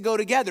meant to go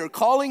together.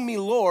 Calling me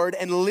Lord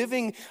and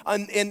living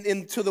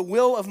into the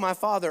will of my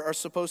Father are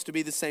supposed to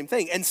be the same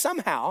thing. And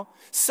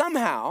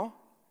somehow,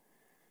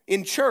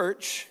 in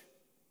church,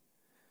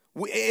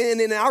 and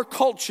in our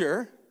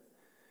culture,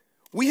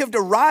 we have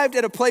arrived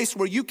at a place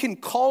where you can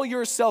call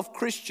yourself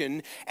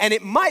Christian, and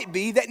it might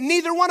be that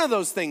neither one of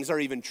those things are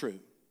even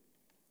true.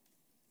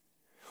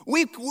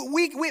 We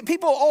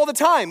people all the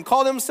time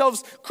call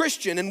themselves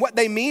Christian, and what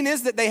they mean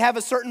is that they have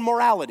a certain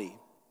morality.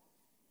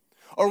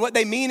 Or what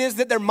they mean is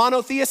that they're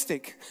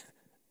monotheistic.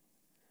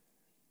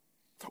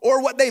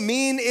 Or what they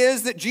mean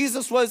is that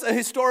Jesus was a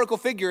historical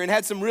figure and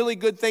had some really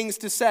good things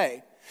to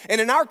say. And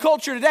in our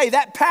culture today,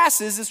 that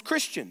passes as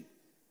Christian.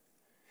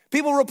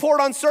 People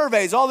report on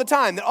surveys all the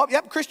time that, oh,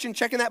 yep, Christian,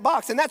 checking that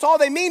box. And that's all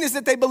they mean is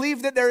that they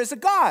believe that there is a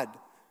God.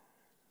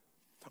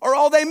 Or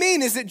all they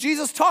mean is that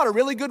Jesus taught a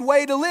really good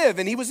way to live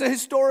and he was a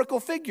historical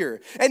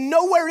figure. And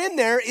nowhere in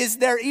there is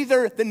there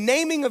either the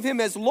naming of him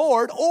as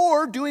Lord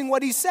or doing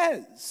what he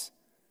says.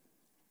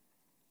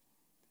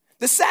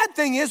 The sad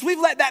thing is we've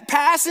let that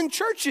pass in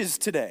churches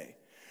today.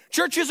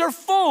 Churches are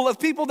full of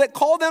people that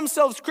call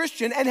themselves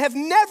Christian and have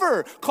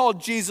never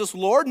called Jesus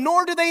Lord,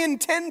 nor do they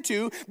intend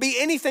to be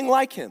anything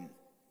like him.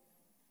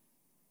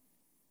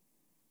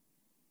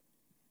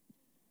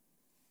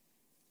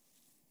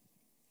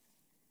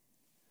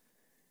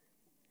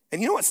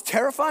 And you know what's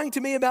terrifying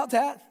to me about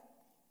that?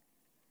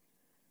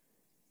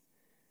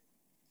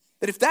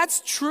 That if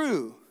that's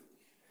true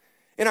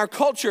in our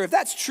culture, if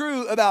that's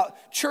true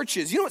about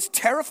churches, you know what's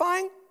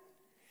terrifying?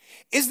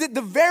 Is that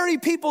the very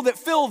people that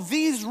fill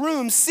these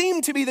rooms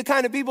seem to be the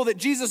kind of people that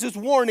Jesus is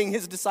warning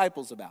his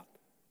disciples about.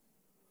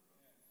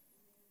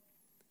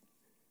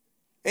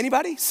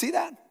 Anybody see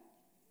that?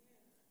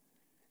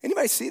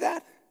 Anybody see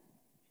that?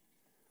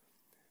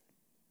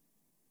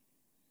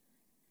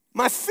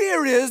 My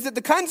fear is that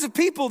the kinds of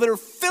people that are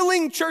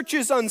filling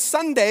churches on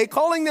Sunday,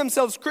 calling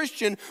themselves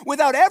Christian,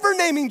 without ever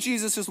naming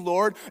Jesus as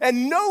Lord,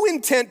 and no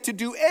intent to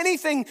do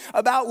anything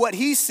about what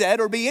he said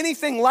or be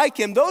anything like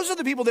him, those are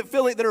the people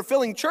that are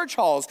filling church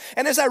halls.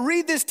 And as I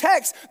read this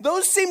text,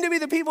 those seem to be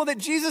the people that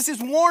Jesus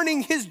is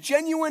warning his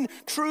genuine,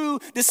 true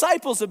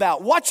disciples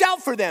about. Watch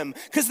out for them,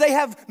 because they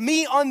have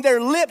me on their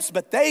lips,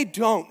 but they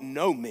don't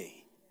know me.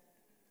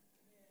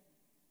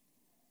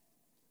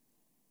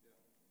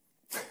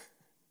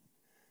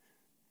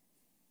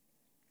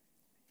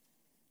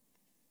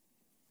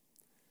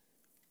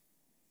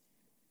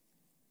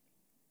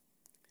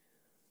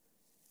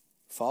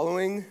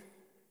 Following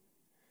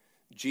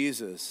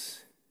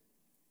Jesus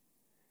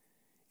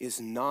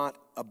is not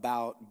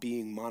about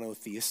being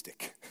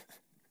monotheistic,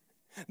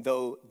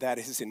 though that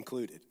is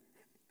included.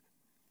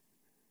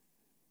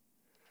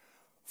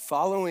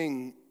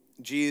 Following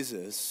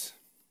Jesus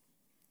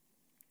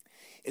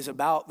is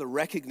about the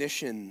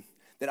recognition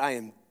that I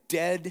am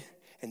dead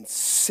and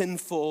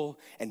sinful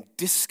and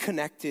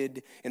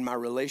disconnected in my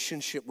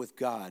relationship with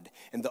God.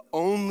 And the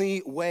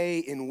only way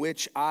in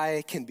which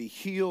I can be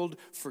healed,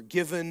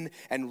 forgiven,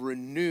 and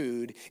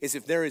renewed is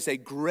if there is a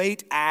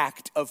great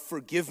act of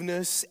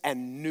forgiveness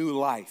and new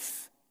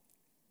life.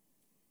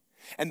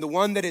 And the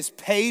one that has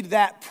paid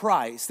that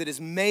price, that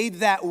has made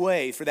that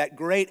way for that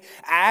great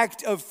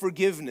act of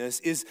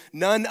forgiveness is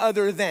none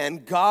other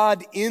than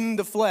God in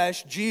the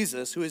flesh,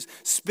 Jesus, who has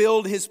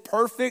spilled his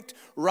perfect,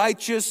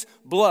 righteous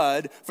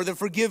blood for the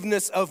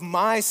forgiveness of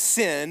my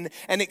sin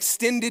and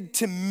extended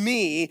to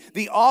me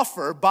the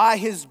offer by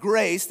his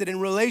grace that in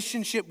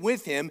relationship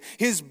with him,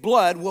 his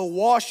blood will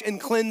wash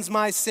and cleanse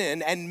my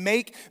sin and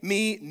make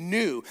me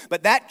new.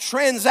 But that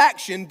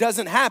transaction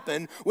doesn't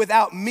happen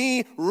without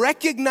me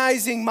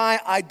recognizing my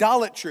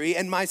idolatry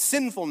and my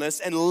sinfulness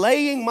and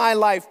laying my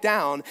life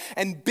down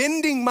and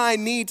bending my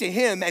knee to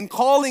him and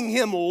calling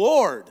him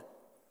Lord.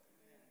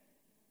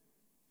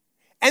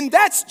 And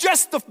that's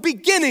just the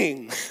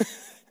beginning.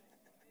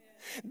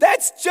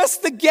 That's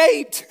just the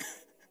gate.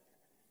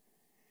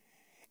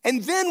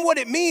 And then what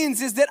it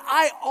means is that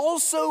I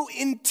also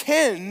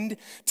intend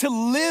to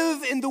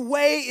live in the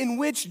way in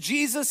which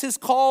Jesus has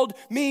called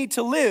me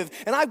to live.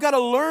 And I've got to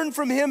learn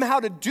from him how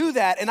to do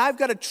that. And I've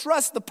got to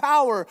trust the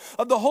power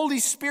of the Holy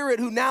Spirit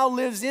who now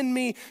lives in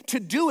me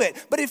to do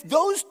it. But if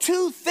those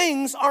two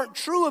things aren't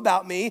true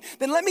about me,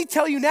 then let me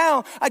tell you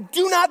now, I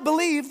do not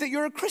believe that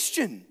you're a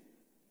Christian.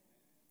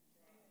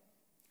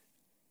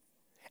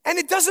 And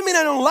it doesn't mean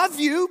I don't love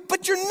you,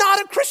 but you're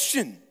not a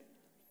Christian.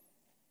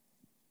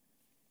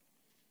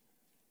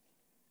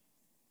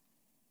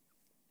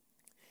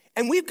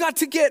 And we've got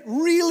to get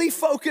really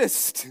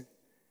focused,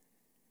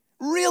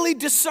 really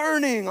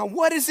discerning on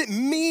what does it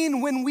mean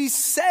when we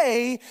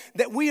say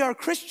that we are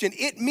Christian.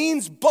 It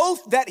means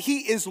both that he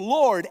is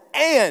Lord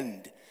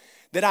and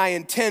that I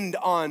intend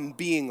on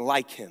being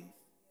like him.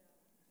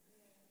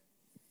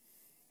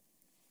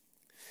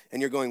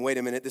 And you're going, wait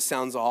a minute, this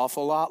sounds an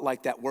awful lot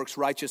like that works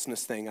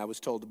righteousness thing I was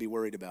told to be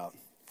worried about.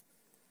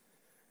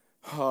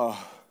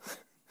 Oh.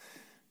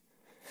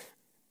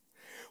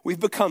 We've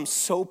become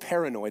so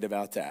paranoid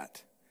about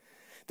that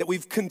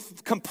we've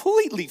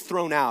completely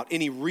thrown out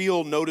any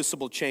real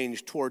noticeable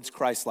change towards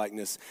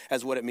Christ-likeness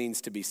as what it means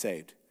to be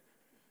saved.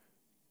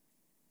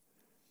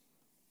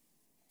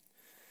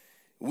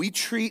 We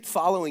treat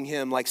following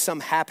him like some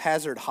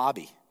haphazard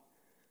hobby,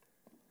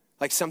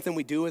 like something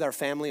we do with our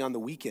family on the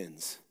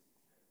weekends,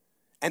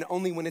 and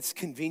only when it's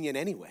convenient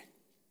anyway.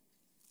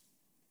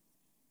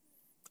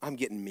 I'm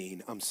getting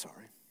mean, I'm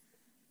sorry.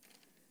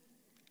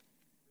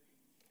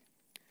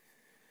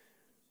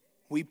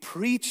 We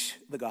preach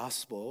the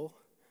gospel,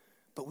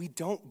 but we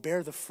don't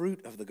bear the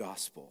fruit of the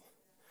gospel.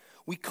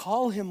 We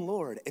call him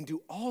Lord and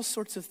do all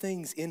sorts of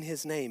things in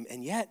his name,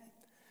 and yet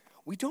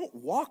we don't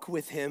walk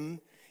with him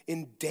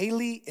in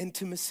daily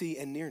intimacy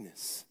and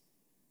nearness.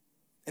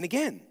 And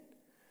again,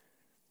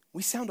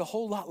 we sound a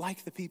whole lot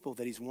like the people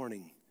that he's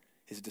warning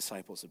his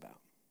disciples about.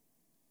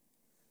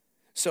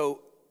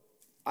 So,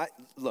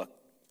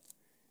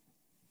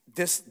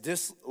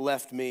 this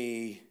left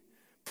me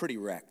pretty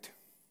wrecked.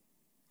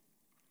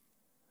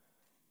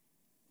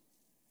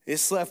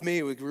 This left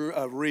me with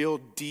a real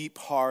deep,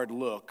 hard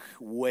look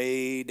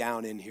way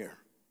down in here.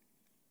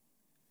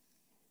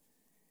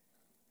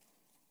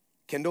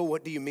 Kendall,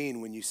 what do you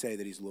mean when you say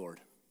that he's Lord?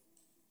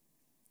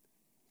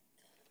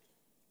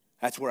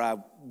 That's where I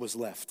was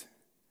left.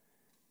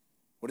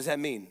 What does that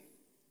mean?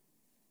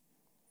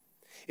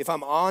 If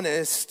I'm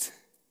honest,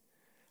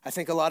 I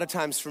think a lot of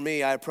times for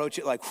me, I approach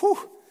it like,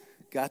 whew,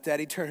 got that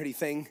eternity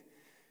thing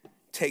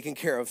taken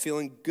care of,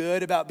 feeling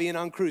good about being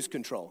on cruise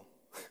control.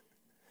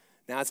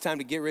 Now it's time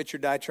to get rich or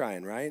die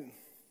trying, right?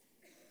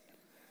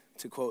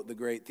 To quote the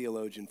great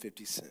theologian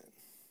 50 Cent.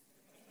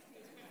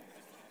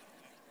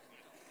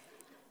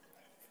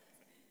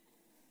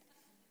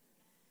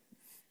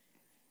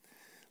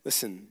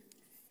 Listen,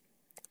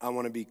 I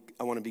want to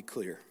be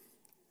clear.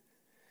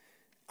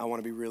 I want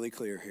to be really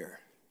clear here.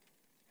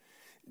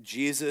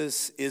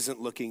 Jesus isn't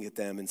looking at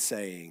them and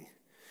saying,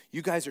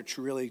 you guys are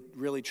really,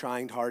 really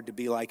trying hard to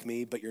be like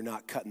me, but you're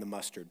not cutting the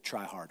mustard.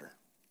 Try harder.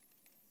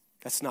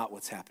 That's not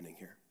what's happening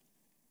here.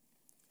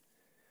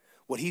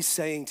 What he's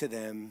saying to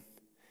them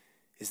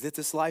is that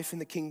this life in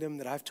the kingdom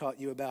that I've taught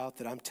you about,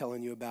 that I'm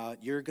telling you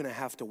about, you're going to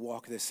have to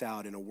walk this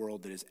out in a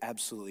world that is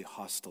absolutely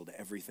hostile to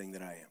everything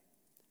that I am.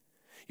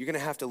 You're going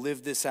to have to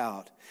live this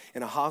out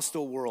in a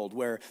hostile world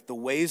where the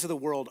ways of the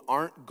world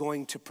aren't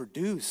going to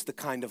produce the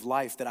kind of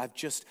life that I've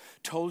just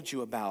told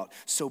you about.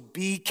 So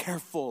be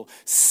careful,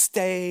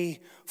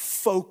 stay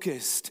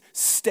focused,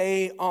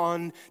 stay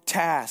on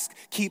task,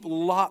 keep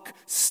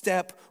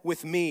lockstep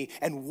with me,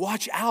 and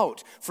watch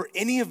out for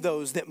any of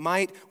those that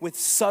might, with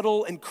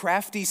subtle and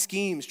crafty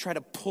schemes, try to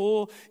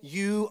pull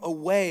you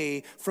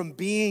away from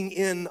being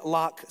in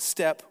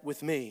lockstep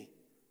with me.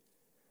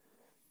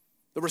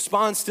 The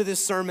response to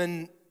this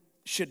sermon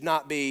should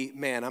not be,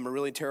 man, I'm a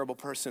really terrible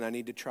person, I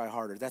need to try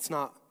harder. That's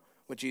not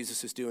what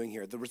Jesus is doing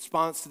here. The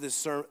response to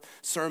this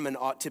sermon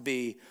ought to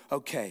be,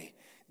 okay,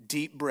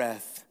 deep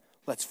breath,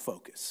 let's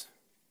focus.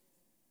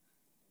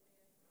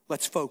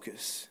 Let's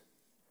focus.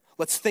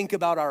 Let's think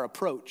about our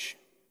approach.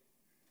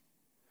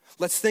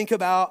 Let's think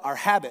about our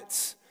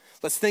habits.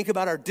 Let's think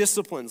about our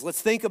disciplines.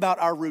 Let's think about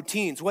our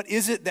routines. What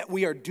is it that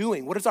we are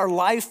doing? What does our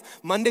life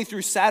Monday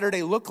through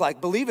Saturday look like?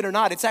 Believe it or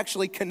not, it's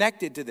actually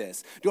connected to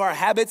this. Do our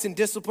habits and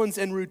disciplines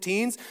and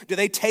routines, do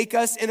they take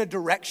us in a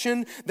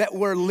direction that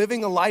we're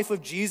living a life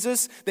of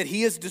Jesus that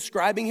he is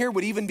describing here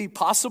would even be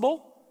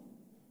possible?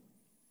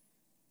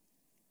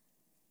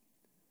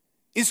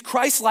 Is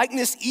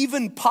Christ-likeness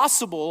even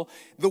possible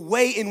the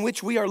way in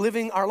which we are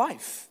living our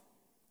life?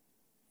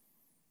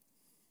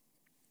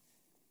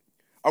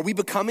 Are we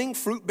becoming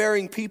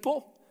fruit-bearing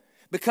people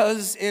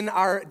because in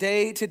our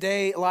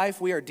day-to-day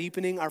life we are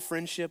deepening our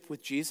friendship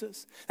with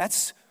Jesus?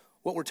 That's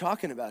what we're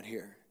talking about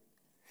here.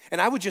 And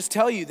I would just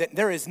tell you that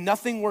there is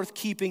nothing worth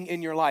keeping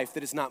in your life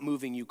that is not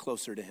moving you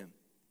closer to him.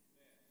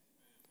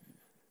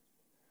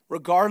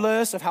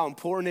 Regardless of how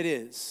important it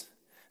is,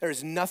 There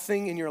is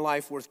nothing in your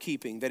life worth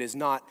keeping that is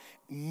not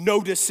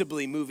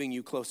noticeably moving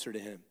you closer to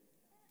him.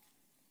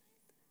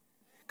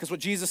 Because what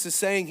Jesus is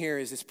saying here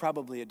is it's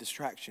probably a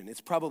distraction.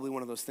 It's probably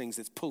one of those things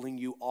that's pulling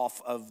you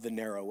off of the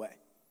narrow way.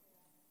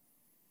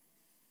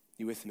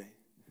 You with me?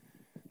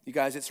 You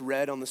guys, it's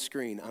red on the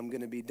screen. I'm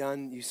going to be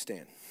done. You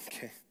stand.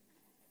 Okay.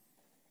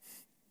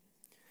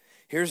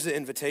 Here's the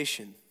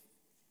invitation.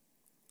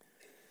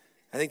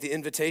 I think the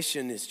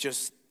invitation is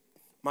just,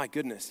 my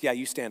goodness. Yeah,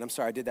 you stand. I'm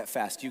sorry, I did that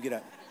fast. You get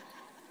up.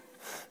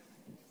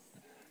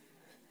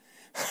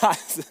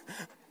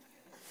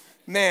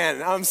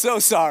 Man, I'm so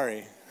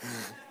sorry.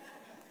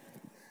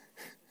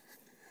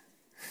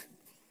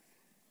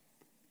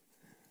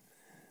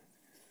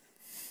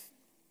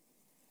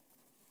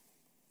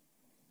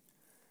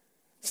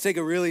 Let's take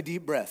a really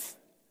deep breath.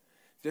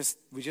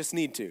 We just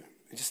need to.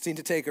 We just need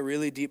to take a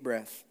really deep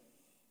breath.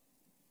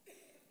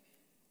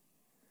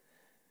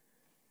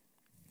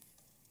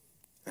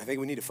 I think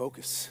we need to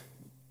focus.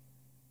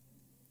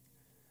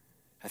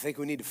 I think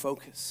we need to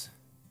focus.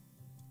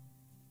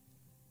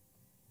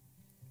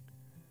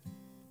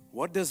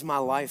 What does my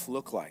life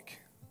look like?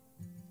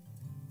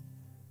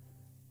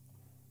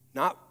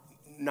 Not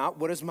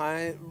what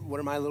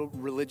are my little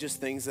religious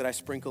things that I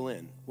sprinkle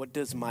in. What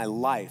does my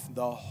life,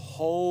 the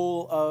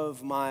whole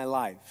of my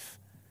life,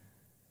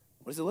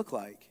 what does it look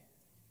like?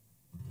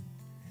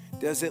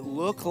 Does it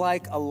look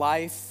like a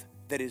life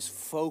that is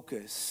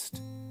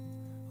focused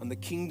on the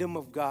kingdom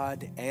of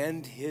God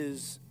and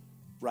his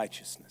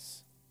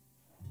righteousness?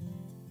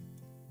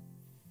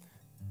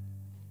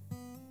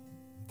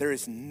 There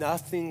is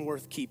nothing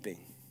worth keeping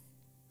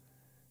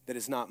that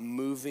is not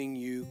moving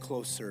you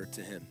closer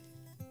to him.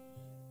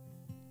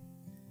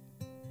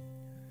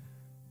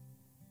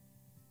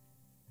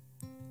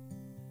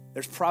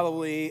 There's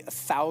probably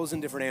 1,000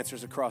 different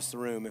answers across the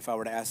room if I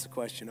were to ask the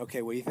question,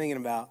 okay, what are you thinking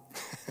about?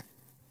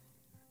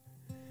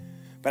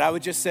 But I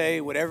would just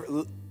say,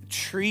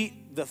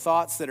 treat the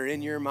thoughts that are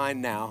in your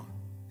mind now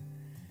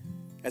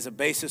as a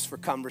basis for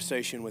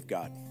conversation with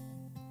God.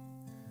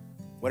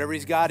 Whatever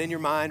he's got in your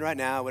mind right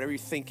now, whatever you're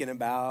thinking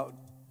about,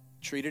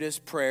 treat it as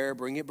prayer,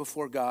 bring it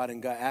before God,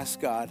 and ask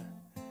God,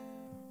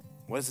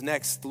 what does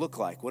next look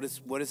like? What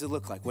does it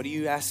look like? What are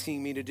you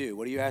asking me to do?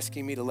 What are you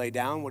asking me to lay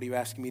down? What are you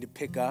asking me to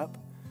pick up?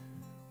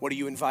 What are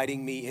you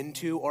inviting me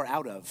into or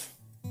out of?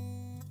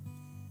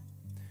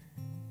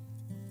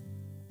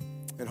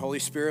 And Holy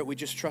Spirit, we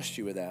just trust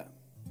you with that.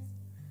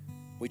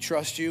 We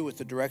trust you with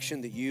the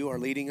direction that you are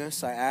leading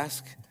us. I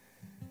ask,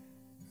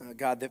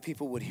 God, that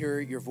people would hear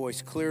your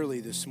voice clearly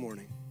this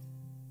morning.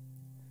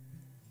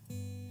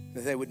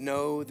 That they would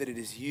know that it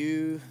is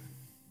you.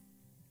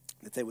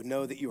 That they would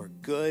know that you are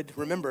good.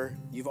 Remember,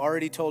 you've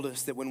already told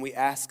us that when we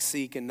ask,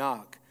 seek, and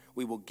knock,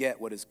 we will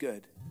get what is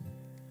good.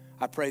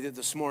 I pray that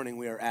this morning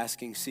we are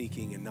asking,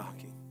 seeking, and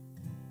knocking.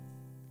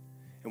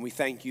 And we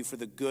thank you for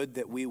the good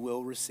that we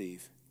will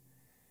receive.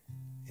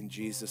 In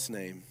Jesus'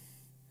 name,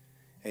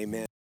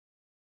 amen.